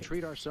thinking we could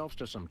treat ourselves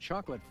to some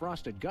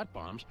chocolate-frosted gut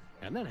bombs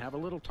and then have a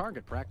little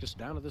target practice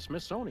down at the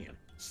Smithsonian.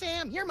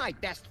 Sam, you're my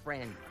best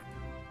friend.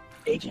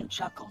 Agent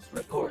Chuckles,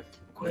 report.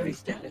 Query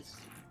status.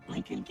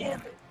 Lincoln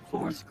Gambit.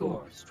 4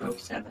 score, stroke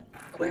 7.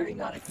 Query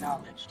not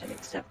acknowledged and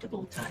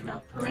acceptable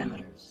timeout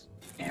parameters.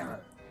 Error.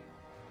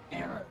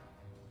 Error.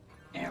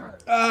 Error.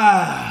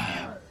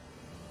 Ah.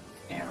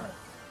 Error.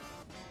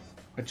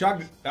 I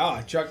chugged. Oh,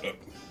 I chugged.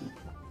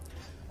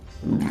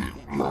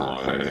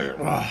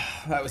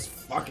 That was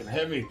fucking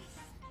heavy.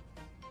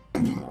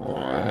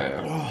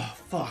 Oh,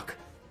 fuck.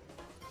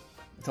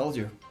 I told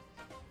you.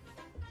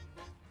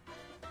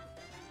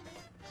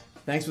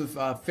 Thanks for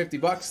the 50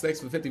 bucks. Thanks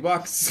for the 50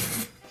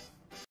 bucks.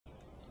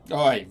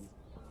 Oi.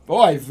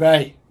 Oi,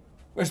 vey.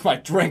 Where's my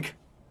drink?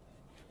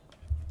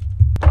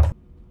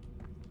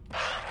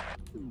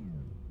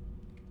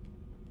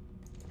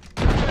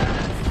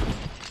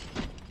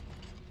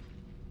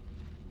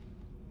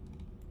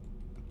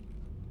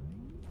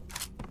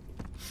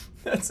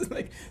 That's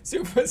like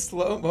super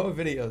slow-mo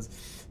videos.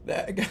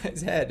 That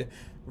guy's head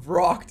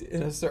rocked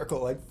in a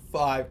circle like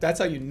 5. That's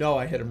how you know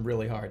I hit him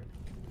really hard.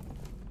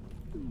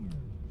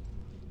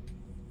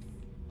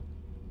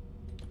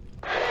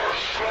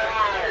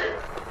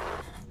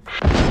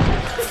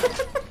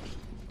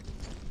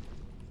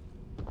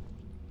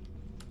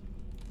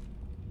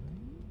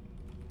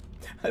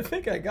 I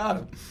think I got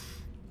him.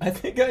 I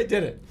think I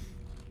did it.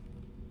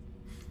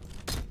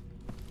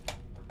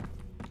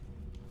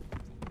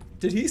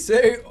 Did he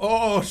say,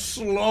 oh,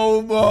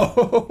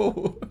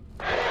 slow-mo?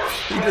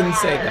 He didn't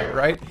say that,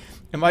 right?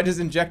 Am I just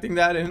injecting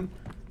that in?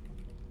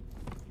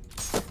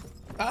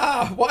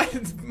 Ah, why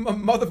did my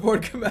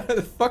motherboard come out of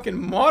the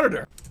fucking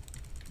monitor?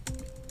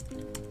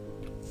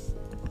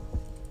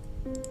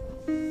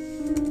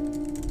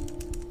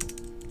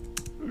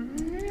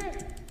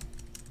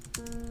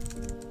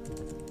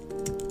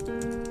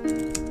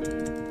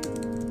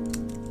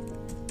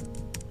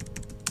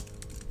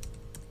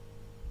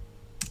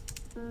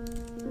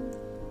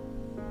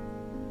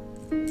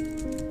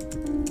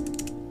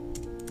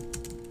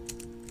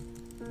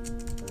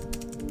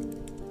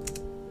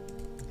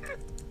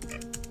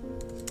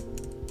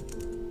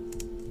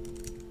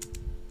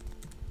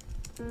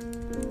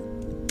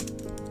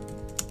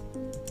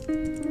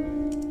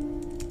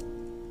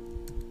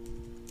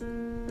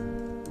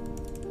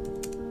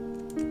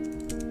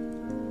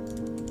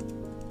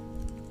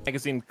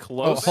 Magazine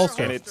close,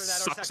 holster. and it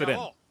sucks it in.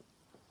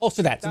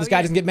 Holster that, so this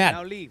guy doesn't get mad.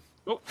 Now leave.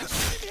 Oh.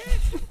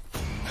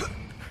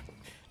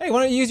 Hey,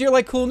 why don't you use your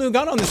like cool new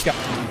gun on this guy?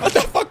 What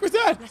the fuck was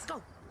that? Let's go.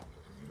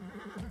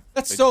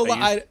 That's so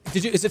loud.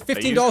 Did you? Is it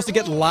 $15 to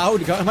get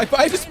loud gun?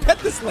 I just pet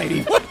this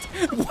lady. What?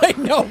 Wait,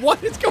 no.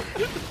 What is going?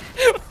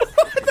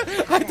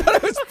 I thought I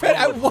was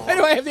pet. Why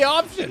do I have the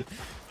option?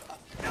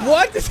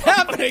 What is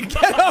happening?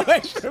 Get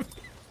away from me.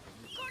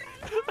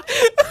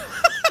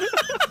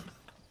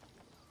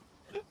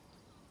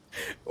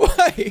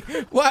 Why?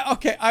 Why?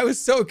 Okay, I was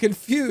so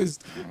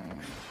confused.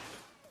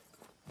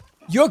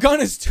 Your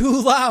gun is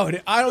too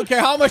loud. I don't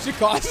care how much it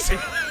costs.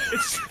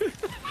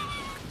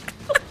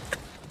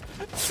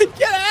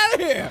 Get out of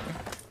here!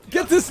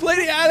 Get this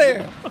lady out of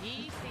here!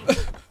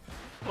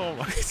 Oh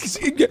my!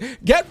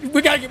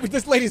 We gotta get.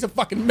 This lady's a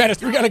fucking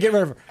menace. We gotta get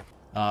rid of her.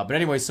 But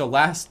anyway, so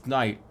last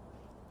night,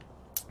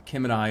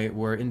 Kim and I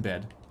were in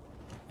bed,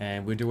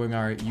 and we're doing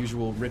our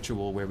usual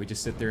ritual where we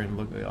just sit there and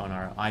look on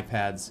our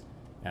iPads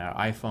and our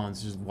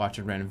iPhones, just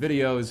watching random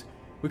videos.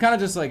 We kind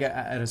of just like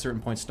at a certain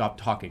point stop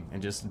talking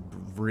and just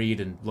read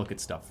and look at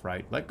stuff,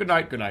 right? Like good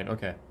night,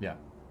 okay, yeah.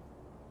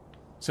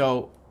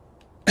 So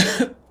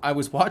I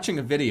was watching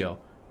a video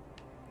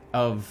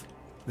of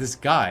this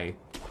guy,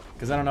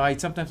 because I don't know,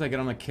 sometimes I get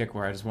on a kick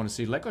where I just want to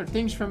see like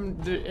things from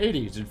the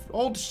 80s and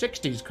old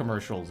 60s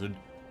commercials and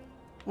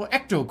well,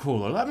 Ecto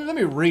Cooler. Let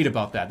me read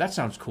about that. That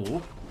sounds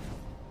cool.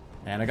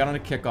 And I got on a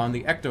kick on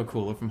the Ecto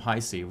Cooler from High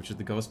C, which is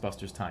the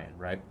Ghostbusters tie-in,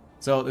 right?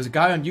 So there's a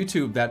guy on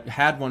YouTube that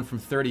had one from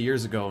 30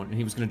 years ago, and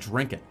he was gonna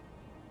drink it.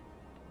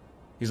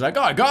 He's like,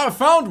 oh, I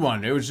found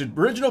one. It was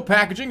original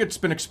packaging. It's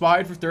been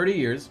expired for 30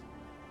 years.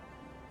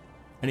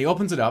 And he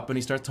opens it up, and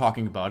he starts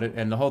talking about it,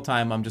 and the whole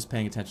time I'm just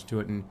paying attention to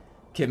it, and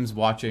Kim's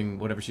watching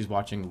whatever she's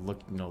watching,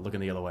 looking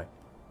the other way.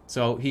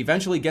 So he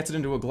eventually gets it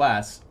into a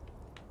glass,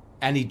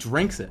 and he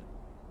drinks it.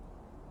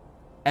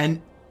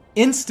 And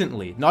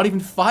instantly, not even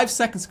 5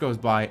 seconds goes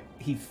by,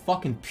 he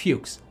fucking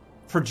pukes.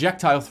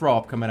 Projectile throw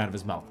up coming out of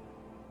his mouth.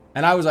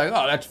 And I was like,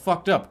 oh, that's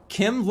fucked up.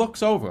 Kim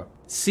looks over,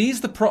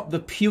 sees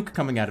the puke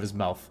coming out of his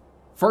mouth.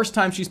 First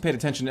time she's paid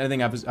attention to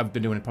anything I've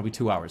been doing in probably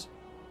 2 hours.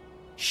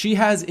 She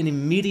has an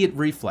immediate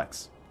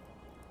reflex.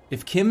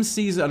 If Kim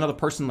sees another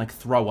person like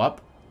throw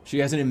up, she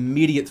has an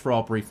immediate throw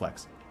up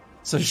reflex.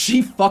 So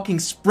she fucking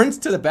sprints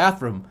to the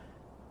bathroom,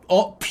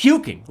 all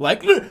puking,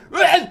 like,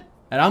 and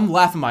I'm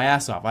laughing my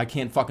ass off. I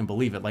can't fucking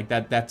believe it. Like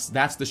that's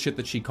the shit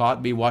that she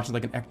caught me watching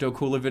like an Ecto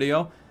Cooler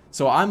video.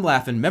 So I'm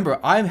laughing. Remember,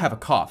 I have a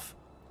cough.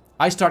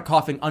 I start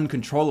coughing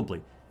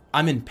uncontrollably.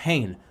 I'm in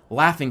pain,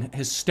 laughing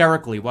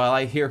hysterically while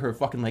I hear her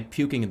fucking like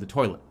puking in the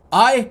toilet.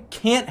 I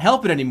can't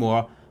help it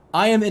anymore.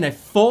 I am in a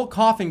full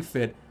coughing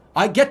fit.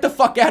 I get the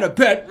fuck out of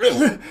bed.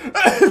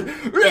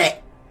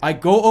 I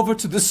go over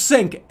to the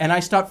sink and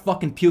I start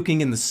fucking puking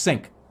in the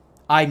sink.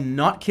 I'm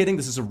not kidding.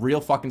 This is a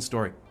real fucking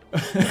story.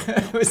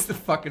 It was the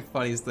fucking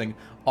funniest thing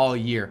all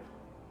year.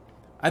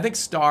 I think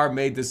Star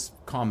made this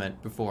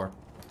comment before,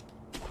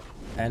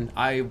 and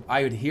I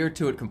adhere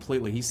to it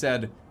completely. He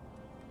said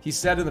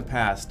in the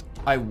past,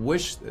 I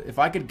wish if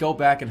I could go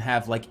back and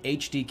have like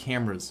HD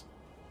cameras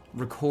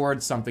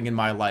record something in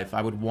my life,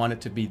 I would want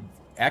it to be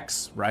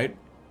X, right?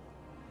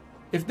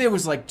 If there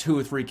was like 2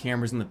 or 3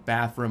 cameras in the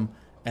bathroom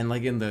and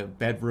like in the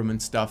bedroom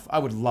and stuff, I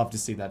would love to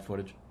see that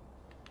footage.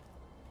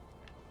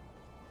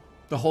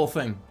 The whole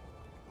thing.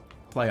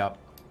 Play up.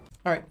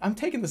 All right, I'm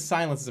taking the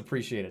silence is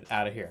appreciated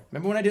out of here.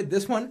 Remember when I did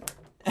this one?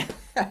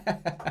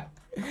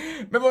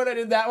 Remember when I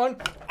did that one?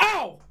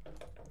 Ow!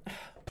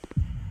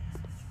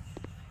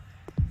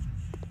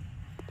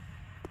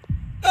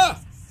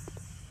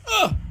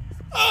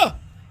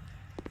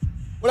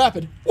 What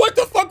happened? What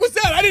the fuck was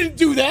that? I didn't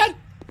do that!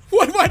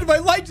 Why did my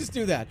light just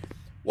do that?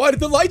 Why did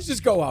the lights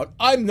just go out?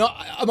 Look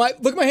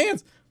at my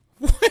hands.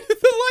 Why did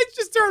the lights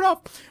just turn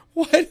off?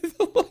 Why did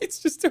the lights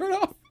just turn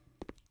off?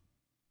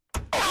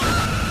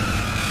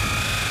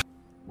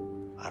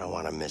 I don't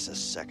want to miss a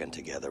second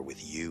together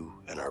with you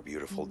and our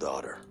beautiful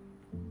daughter.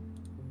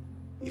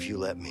 If you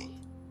let me,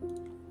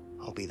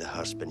 I'll be the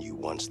husband you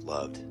once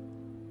loved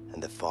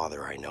and the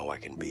father I know I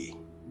can be.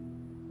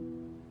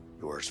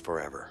 Yours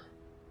forever,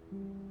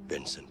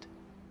 Vincent.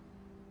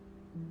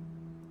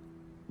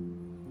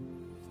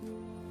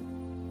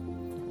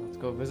 Let's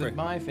go visit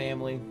my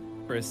family.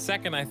 For a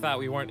second, I thought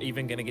we weren't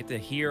even going to get to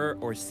hear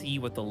or see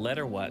what the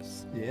letter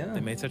was. Yeah. They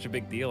made such a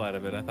big deal out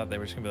of it. I thought they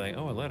were just going to be like,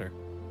 oh, a letter.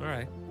 All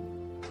right.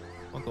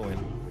 I'll go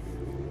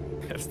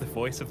in. That's the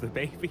voice of the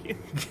baby.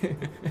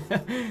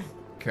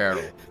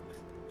 Carol.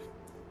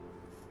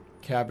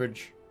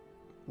 Cabbage,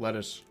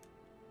 lettuce,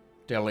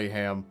 deli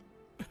ham,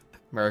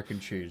 American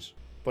cheese.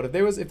 But if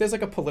there's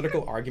like a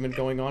political argument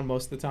going on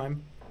most of the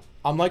time,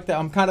 I'm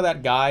kind of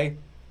that guy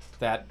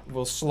that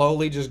will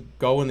slowly just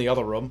go in the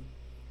other room.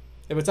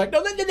 If it's like,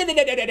 no,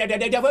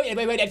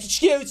 wait,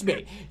 excuse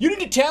me. You need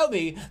to tell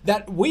me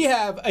that we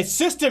have a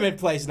system in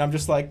place. And I'm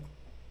just like,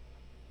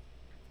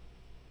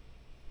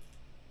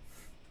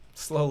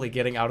 slowly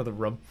getting out of the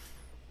room.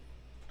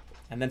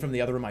 And then from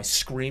the other room, I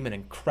scream an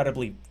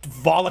incredibly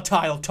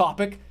volatile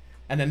topic.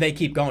 And then they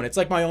keep going. It's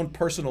like my own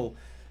personal,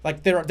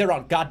 like they're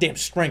on goddamn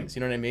strings. You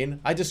know what I mean?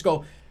 I just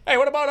go, hey,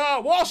 what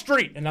about Wall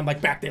Street? And I'm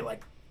like back there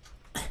like,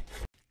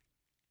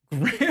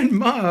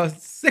 Grandma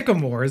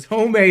Sycamore's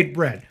homemade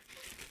bread.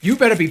 You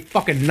better be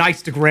fucking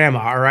nice to Grandma,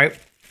 all right?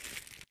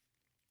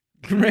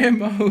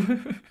 Grandma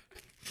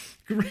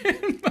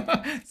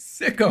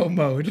sicko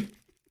mode.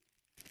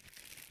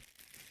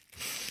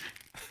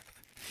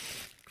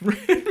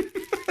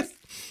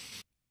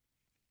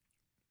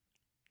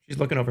 She's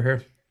looking over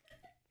here.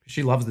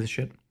 She loves this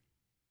shit.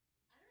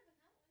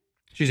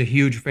 She's a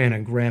huge fan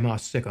of Grandma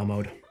sicko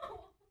mode.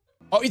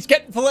 Oh, he's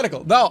getting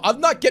political. No, I'm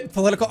not getting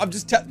political. I'm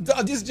just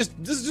this is just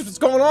what's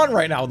going on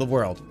right now in the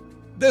world.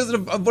 This is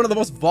one of the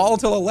most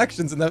volatile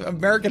elections in the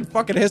American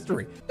fucking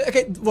history.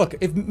 Okay, look,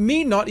 if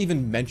me not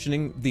even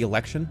mentioning the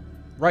election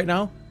right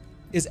now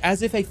is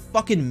as if a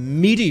fucking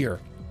meteor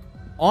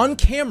on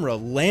camera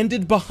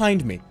landed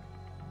behind me.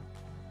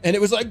 And it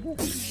was like,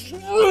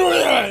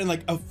 and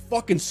like a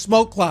fucking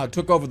smoke cloud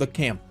took over the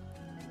cam.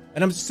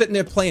 And I'm just sitting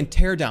there playing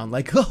Teardown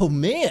like, oh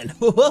man,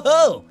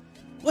 whoa,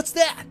 what's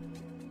that?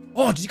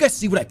 Oh, did you guys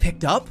see what I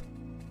picked up?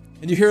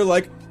 And you hear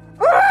like,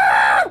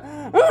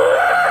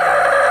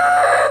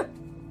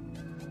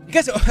 you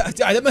guys,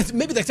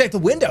 maybe that's like the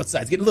wind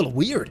outside. It's getting a little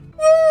weird.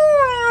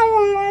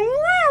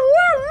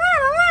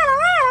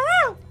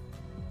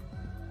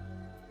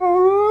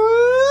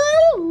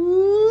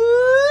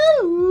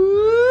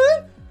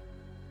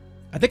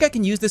 I think I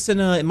can use this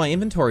in my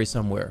inventory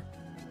somewhere.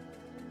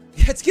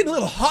 Yeah, it's getting a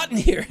little hot in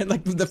here, and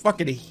like the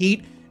fucking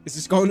heat is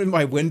just going in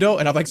my window,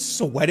 and I'm like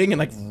sweating and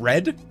like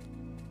red.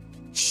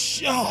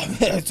 Oh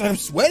man, I'm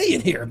sweaty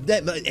in here.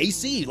 That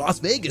AC, Las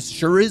Vegas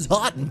sure is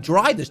hot and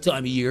dry this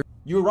time of year.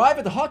 You arrive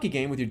at the hockey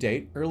game with your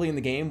date. Early in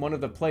the game, one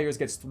of the players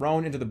gets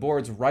thrown into the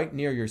boards right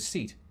near your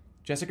seat.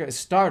 Jessica is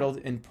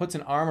startled and puts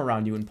an arm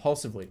around you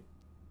impulsively.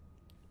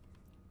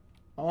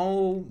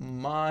 Oh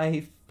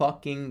my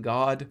fucking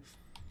god.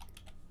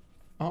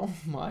 Oh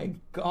my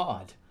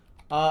god.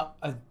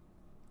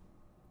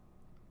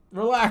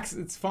 Relax,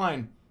 it's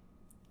fine.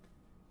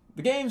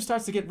 The game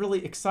starts to get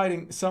really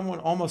exciting. Someone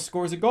almost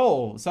scores a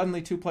goal.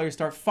 Suddenly 2 players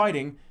start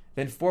fighting,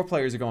 then 4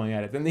 players are going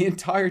at it. Then the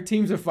entire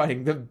teams are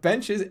fighting. The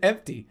bench is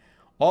empty.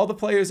 All the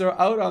players are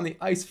out on the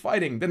ice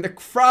fighting. Then the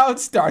crowd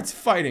starts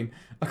fighting.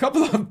 A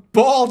couple of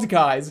bald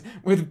guys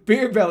with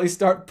beer bellies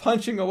start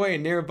punching away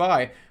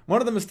nearby.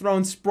 One of them is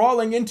thrown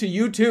sprawling into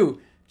you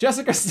two.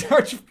 Jessica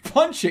starts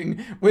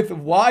punching with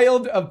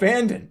wild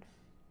abandon.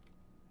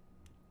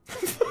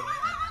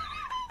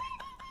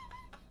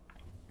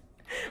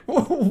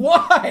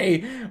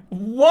 Why?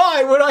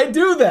 Why would I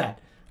do that?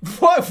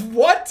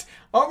 What?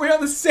 Aren't we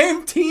on the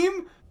same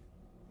team?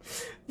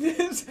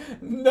 There's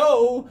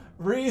no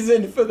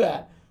reason for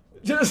that.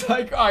 Just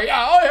like, oh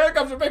yeah, oh here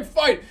comes a big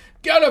fight.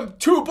 Get him,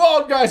 2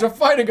 bald guys are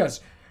fighting us.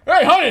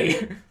 Hey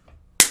honey!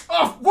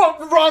 Oh,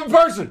 what, wrong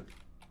person.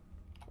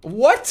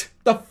 What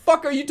the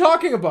fuck are you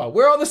talking about?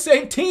 We're on the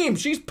same team.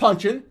 She's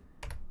punching.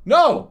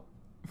 No.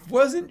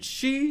 Wasn't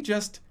she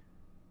just...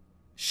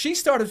 She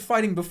started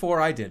fighting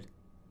before I did.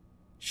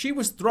 She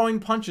was throwing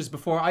punches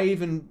before I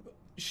even...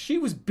 She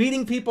was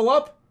beating people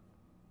up.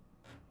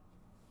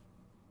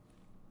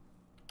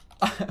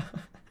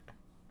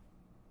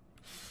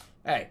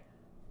 Hey.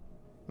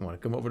 You want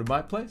to come over to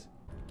my place?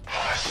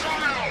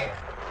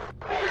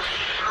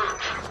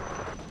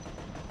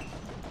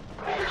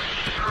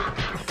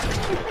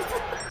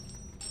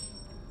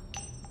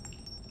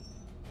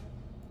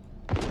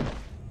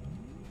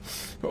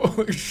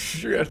 Holy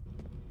shit.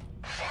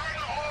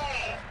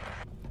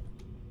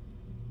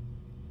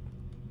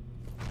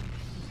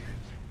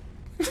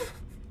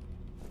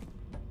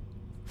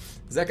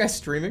 Is that guy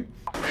streaming?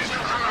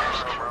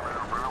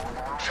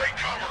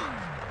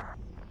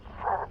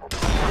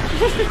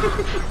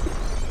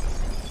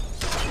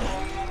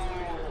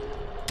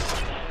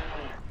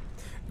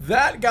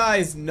 That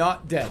guy's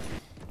not dead.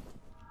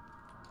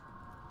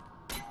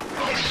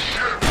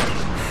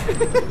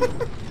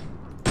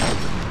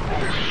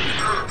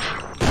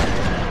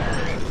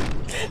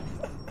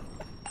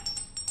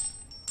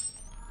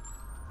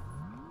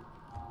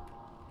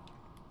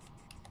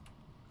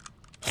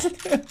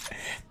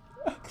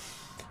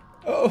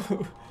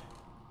 Oh.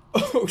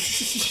 Oh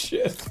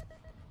shit.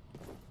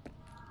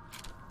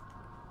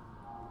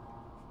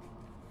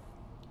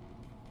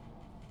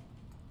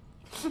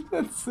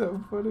 That's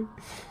so funny.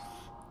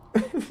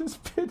 This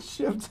pitch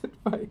shifted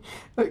by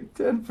like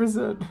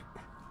 10%.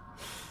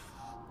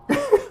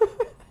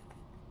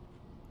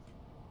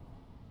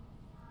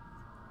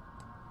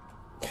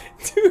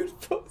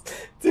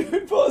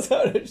 Dude pulls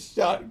out a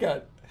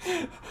shotgun.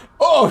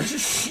 Oh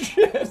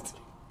shit!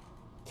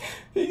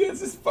 He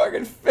gets his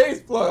fucking face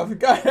blown off. The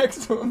guy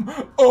next to him.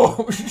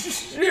 Oh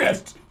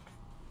shit!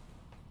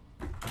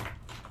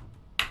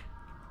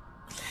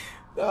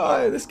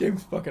 Oh, this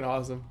game's fucking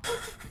awesome.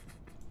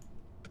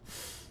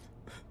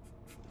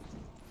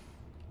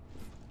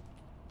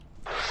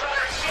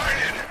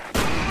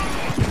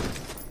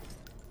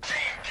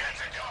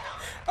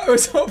 I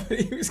was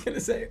hoping he was gonna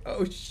say,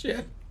 oh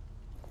shit.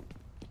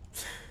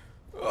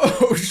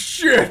 Oh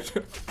shit!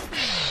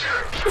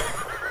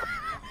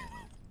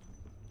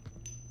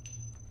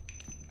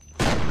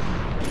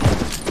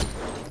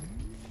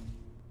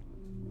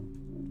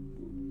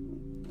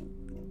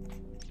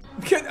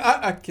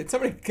 Can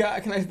somebody,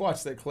 can I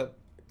watch that clip?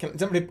 Can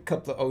somebody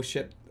clip the oh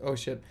shit, oh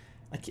shit?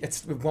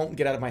 It won't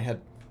get out of my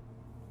head.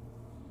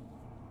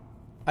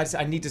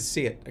 I need to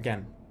see it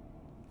again.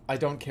 I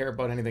don't care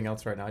about anything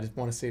else right now. I just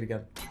want to see it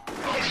again.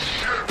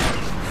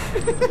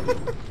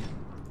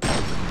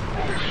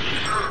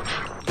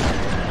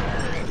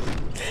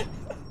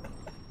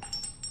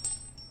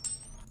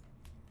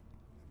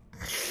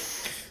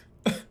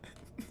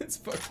 It's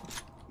fucking...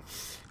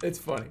 It's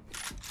funny.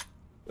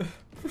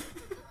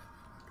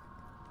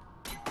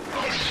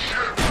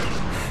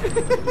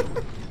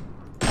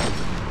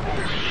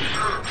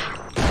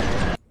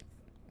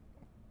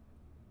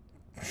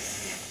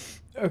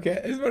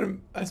 Okay, I just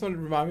want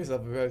to remind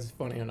myself if it was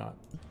funny or not.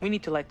 We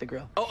need to light the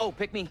grill. Oh,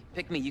 pick me.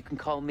 You can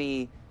call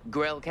me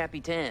Grill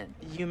Capitan.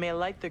 You may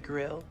light the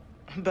grill,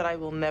 but I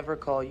will never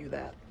call you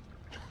that.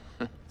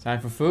 Time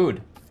for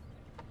food.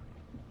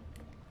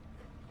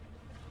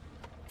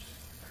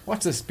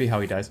 Watch this be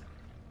how he dies.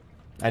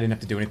 I didn't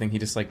have to do anything. He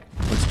just like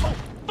puts... Oh,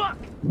 fuck!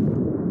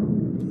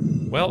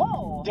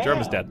 Well,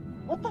 Jerma's dead.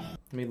 What the?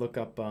 Let me look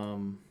up. Let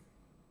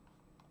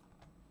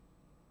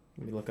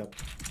me look up.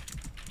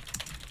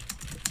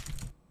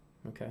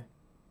 Okay.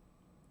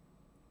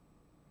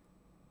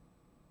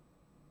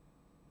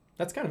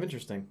 That's kind of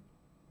interesting.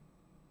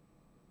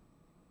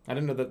 I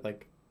didn't know that,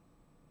 like,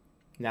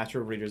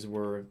 natural readers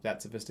were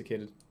that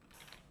sophisticated.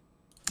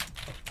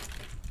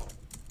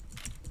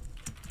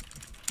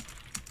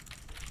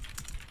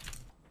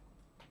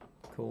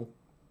 Cool.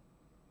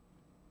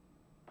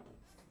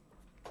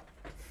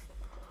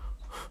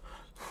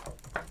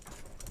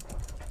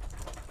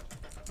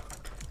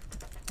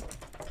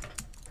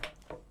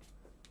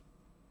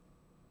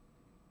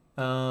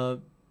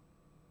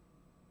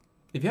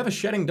 If you have a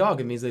shedding dog,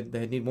 it means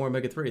they need more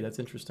omega-3. That's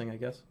interesting, I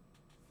guess.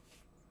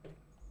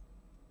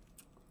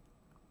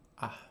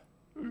 Ah.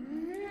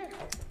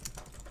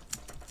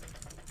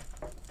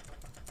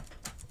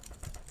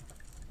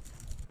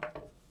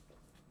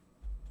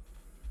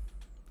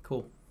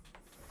 Cool.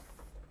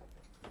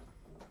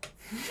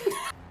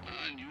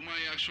 And you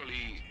might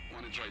actually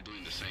want to try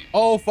doing the same.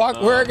 Oh,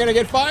 fuck, we're gonna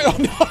get fined. Oh,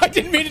 no, I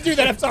didn't mean to do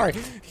that. I'm sorry.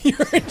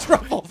 You're in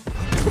trouble.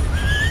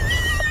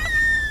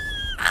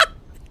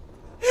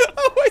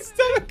 Oh, my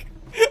stomach.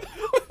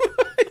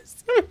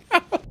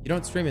 You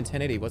don't stream in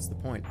 1080. What's the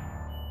point?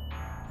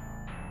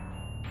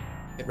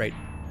 Hit rate.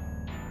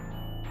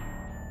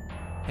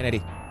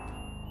 1080.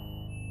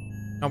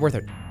 Not worth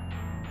it.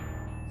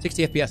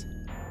 60 FPS.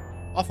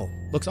 Awful.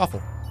 Looks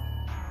awful.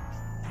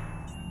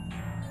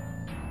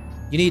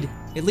 You need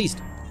at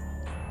least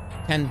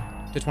 10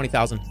 to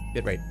 20,000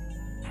 bitrate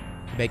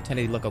to make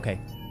 1080 look okay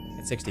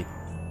at 60.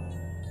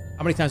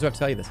 How many times do I have to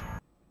tell you this?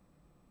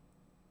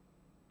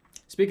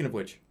 Speaking of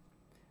which,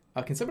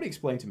 can somebody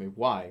explain to me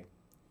why,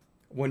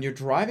 when you're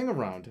driving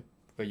around,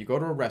 or you go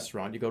to a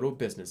restaurant, you go to a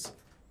business,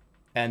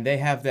 and they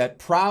have that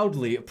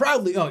proudly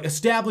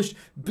established,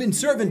 been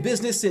serving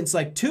business since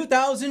like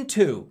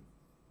 2002.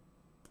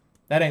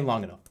 That ain't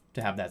long enough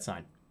to have that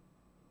sign.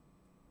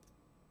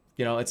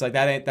 You know, it's like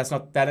that's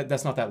not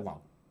that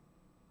long.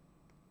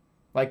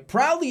 Like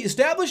proudly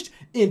established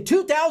in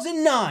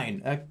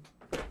 2009.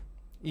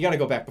 You got to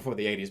go back before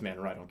the 80s, man,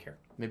 or I don't care.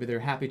 Maybe they're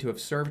happy to have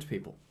served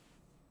people.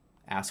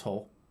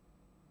 Asshole.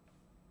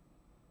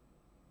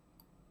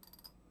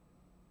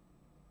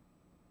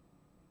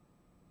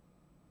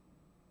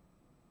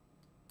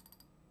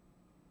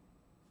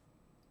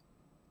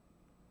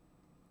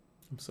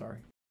 I'm sorry.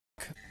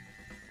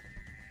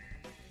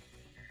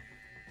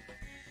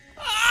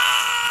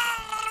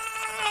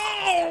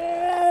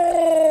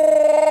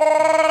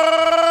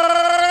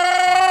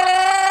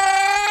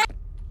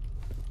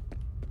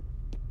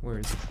 Where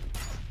is it?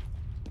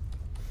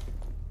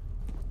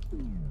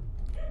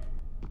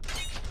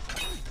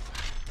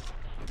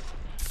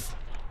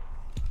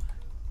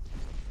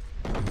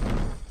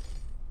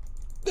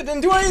 It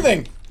didn't do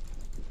anything!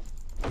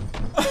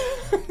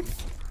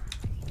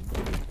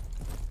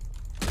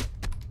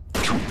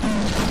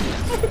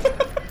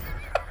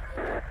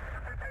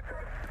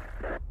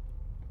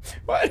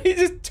 Why did he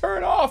just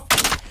turn off?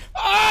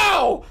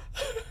 Ow!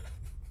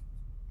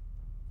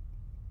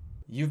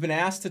 You've been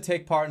asked to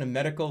take part in a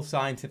medical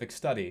scientific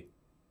study.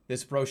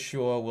 This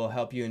brochure will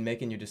help you in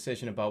making your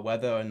decision about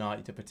whether or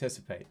not to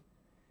participate.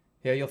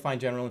 Here you'll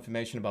find general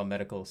information about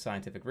medical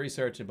scientific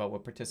research and about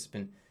what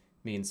participant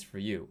means for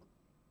you.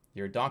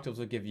 Your doctors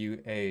will give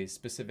you a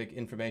specific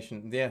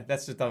information. Yeah,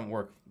 that just doesn't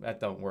work. That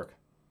don't work.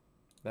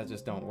 That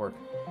just don't work.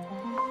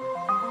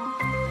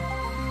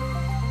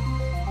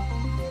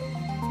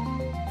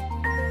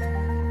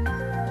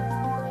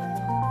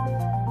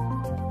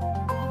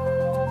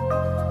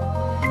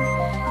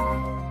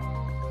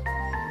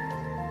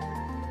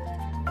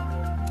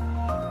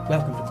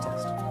 Welcome to the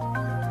test.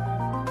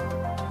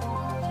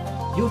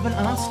 You have been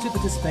asked to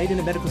participate in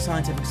a medical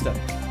scientific study.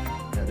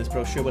 Now, this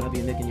brochure will help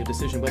you in making your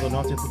decision whether or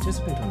not to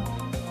participate or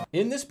not.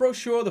 In this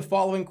brochure, the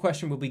following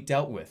question will be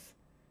dealt with.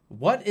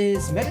 What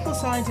is medical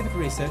scientific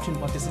research and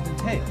what does it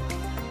entail?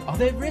 Are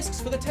there risks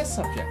for the test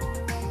subject?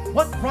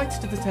 What rights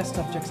do the test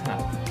subjects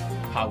have?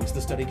 How is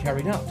the study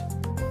carried out?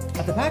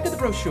 At the back of the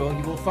brochure,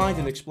 you will find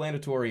an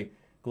explanatory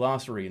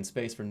glossary and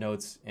space for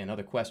notes and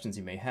other questions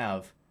you may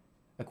have.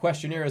 A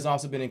questionnaire has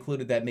also been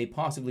included that may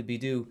possibly be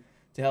due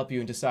to help you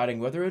in deciding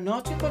whether or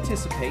not to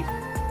participate.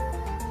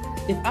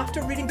 If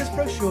after reading this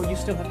brochure you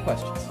still have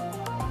questions,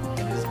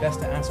 then it is best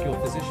to ask your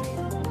physician.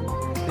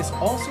 This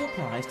also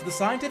applies to the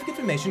scientific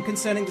information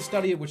concerning the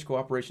study of which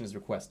cooperation is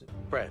requested.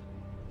 Brad,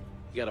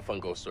 you got a fun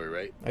ghost story,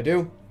 right? I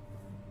do.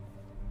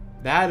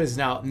 That is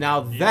now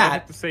You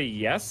have to say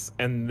yes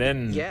and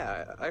then.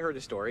 Yeah, I heard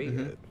a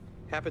story.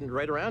 Happened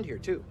right around here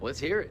too. Let's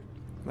hear it.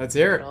 Let's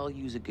hear it. I'll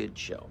use a good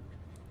show.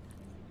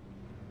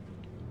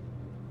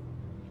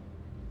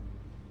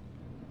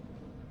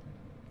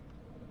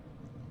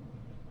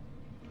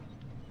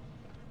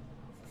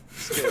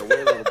 Scare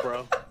away, little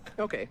bro.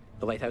 Okay.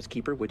 The lighthouse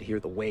keeper would hear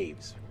the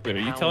waves. Wait, are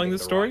you telling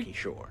this story?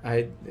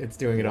 It's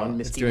doing it on.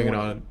 It's doing it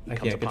on. I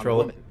can't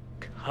control it.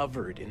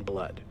 Covered in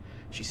blood.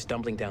 She's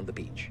stumbling down the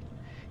beach.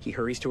 He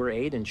hurries to her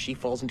aid and she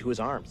falls into his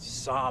arms,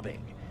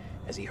 sobbing.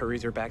 As he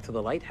hurries her back to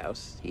the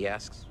lighthouse, he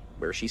asks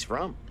where she's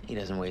from. He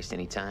doesn't waste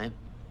any time.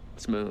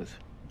 Smooth.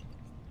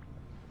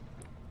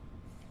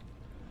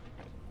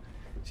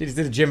 She just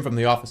did a gym from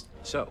The Office.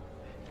 So,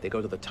 they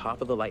go to the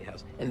top of the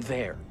lighthouse, and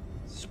there,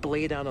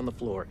 splayed out on the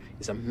floor,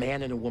 is a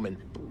man and a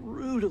woman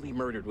brutally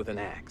murdered with an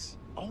axe.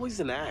 Always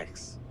an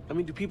axe. I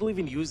mean, do people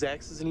even use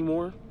axes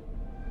anymore?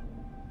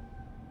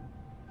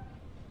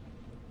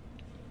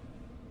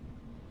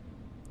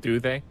 Do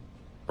they,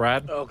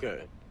 Brad?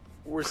 Okay.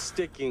 We're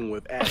sticking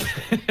with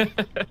axes.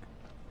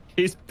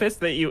 He's pissed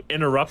that you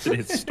interrupted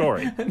his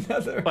story.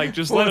 Like,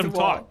 just let him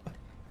talk.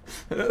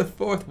 Another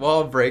fourth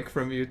wall break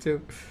from you,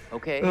 too.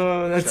 Okay.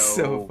 Oh, that's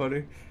so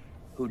funny.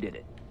 Who did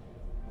it?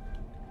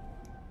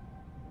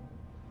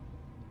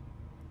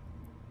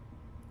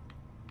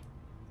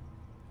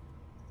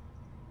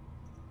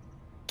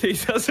 He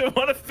doesn't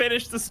want to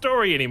finish the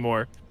story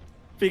anymore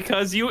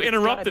because you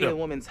interrupted The him.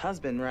 woman's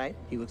husband, right?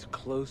 He looks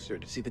closer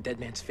to see the dead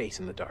man's face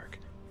in the dark.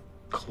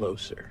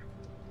 Closer.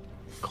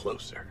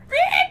 Closer.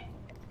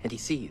 And he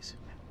sees.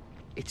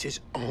 It's his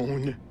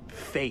own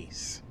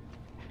face.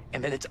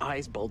 And then its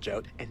eyes bulge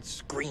out and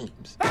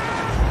screams.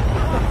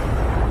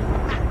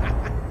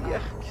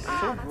 Yeah,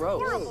 so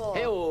gross.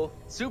 Hey,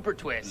 super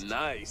twist.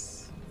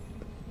 Nice.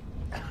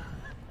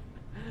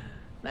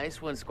 Nice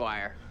one,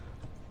 Squire.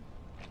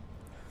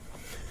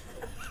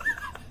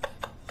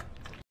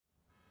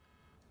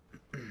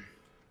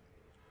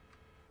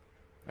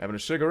 Having a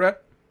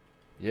cigarette?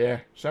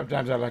 Yeah,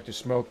 sometimes I like to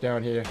smoke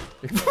down here.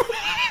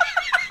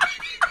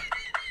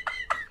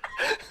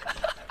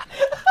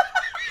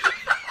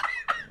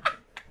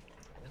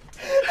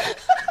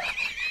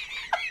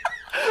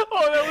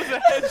 Oh, that was a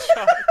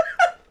headshot.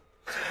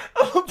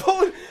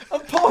 I'm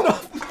pulling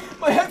off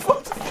my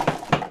headphones.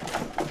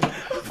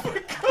 Oh my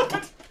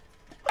god.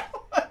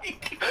 Oh my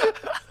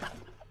god.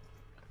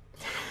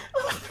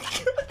 Oh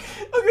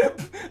my god.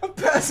 I'm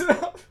passing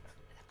out.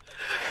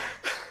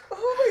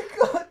 Oh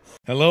my god.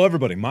 Hello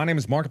everybody, my name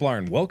is Markiplier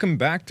and welcome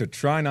back to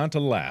Try Not to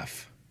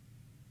Laugh.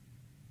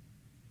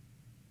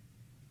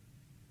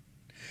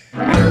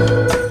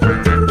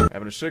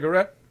 Having a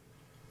cigarette?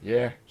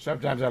 Yeah,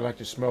 sometimes I like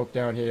to smoke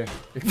down here.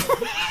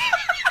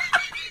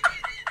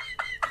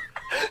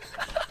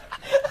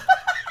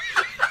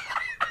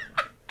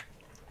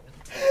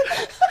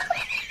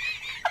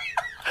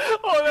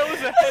 Oh, that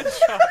was a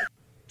headshot.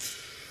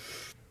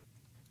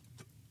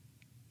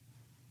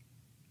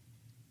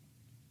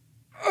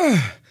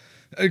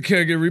 Can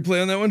I get a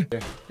replay on that one?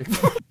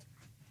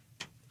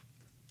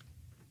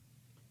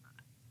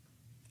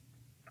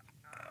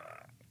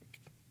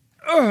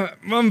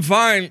 I'm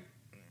fine.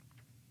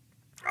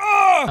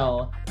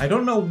 I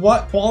don't know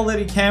what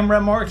quality camera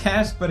Mark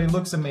has, but it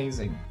looks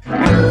amazing.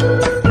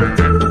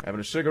 Having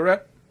a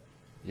cigarette?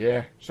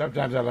 Yeah,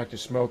 sometimes I like to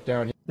smoke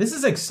down here. This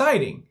is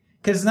exciting,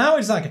 because now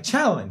it's like a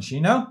challenge,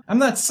 you know? I'm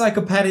that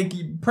psychopathic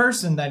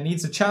person that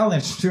needs a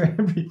challenge to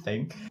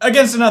everything.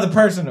 Against another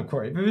person, of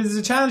course. If it's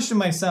a challenge to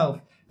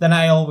myself, then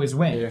I always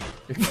win. Yeah.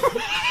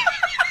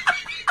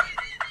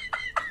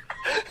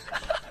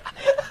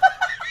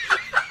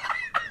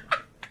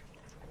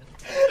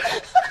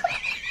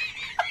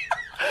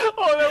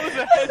 Oh, that was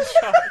a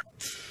headshot.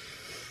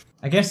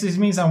 I guess this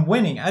means I'm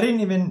winning. I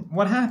didn't even...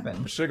 What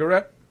happened? A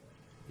cigarette?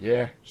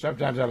 Yeah,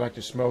 sometimes I like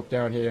to smoke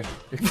down here.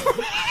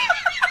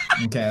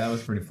 Okay, that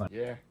was pretty funny.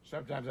 Yeah,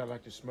 sometimes I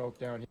like to smoke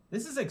down here.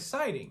 This is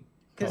exciting,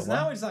 because Oh,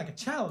 wow. now it's like a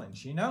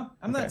challenge, you know?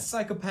 I'm that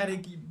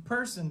psychopathic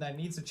person that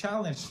needs a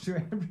challenge to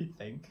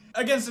everything.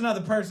 Against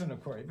another person,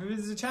 of course. If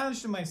it's a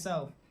challenge to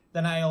myself,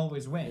 then I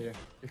always win. Yeah.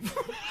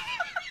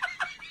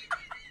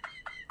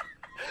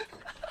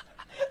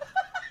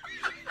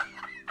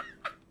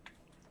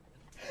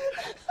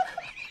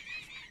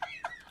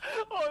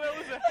 Oh, that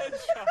was a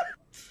headshot.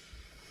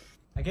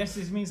 I guess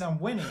this means I'm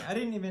winning. I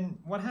didn't even...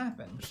 What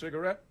happened? A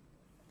cigarette?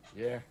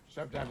 Yeah,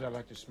 sometimes I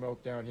like to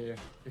smoke down here.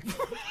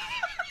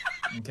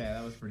 Okay,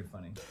 that was pretty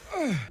funny.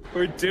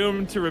 We're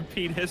doomed to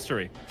repeat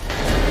history.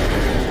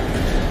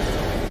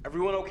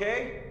 Everyone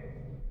okay?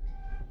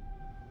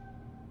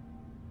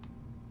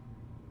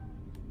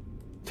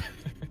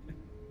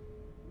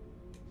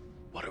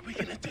 What are we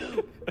gonna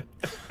do?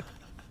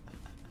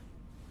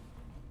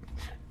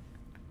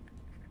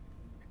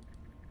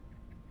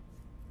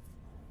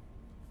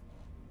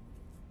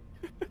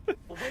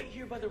 We'll wait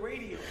here by the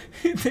radio.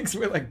 He thinks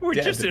we're like We're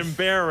dead. just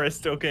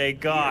embarrassed, okay?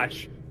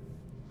 Gosh.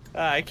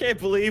 I can't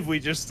believe we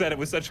just said it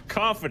with such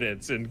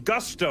confidence and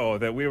gusto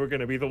that we were going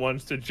to be the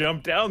ones to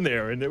jump down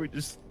there. And then we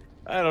just,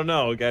 I don't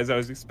know, guys. I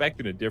was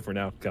expecting a different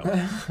outcome.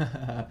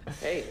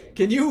 Hey,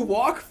 can you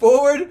walk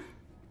forward?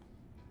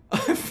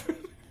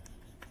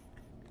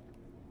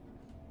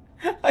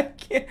 I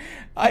can't.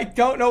 I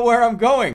don't know where I'm going.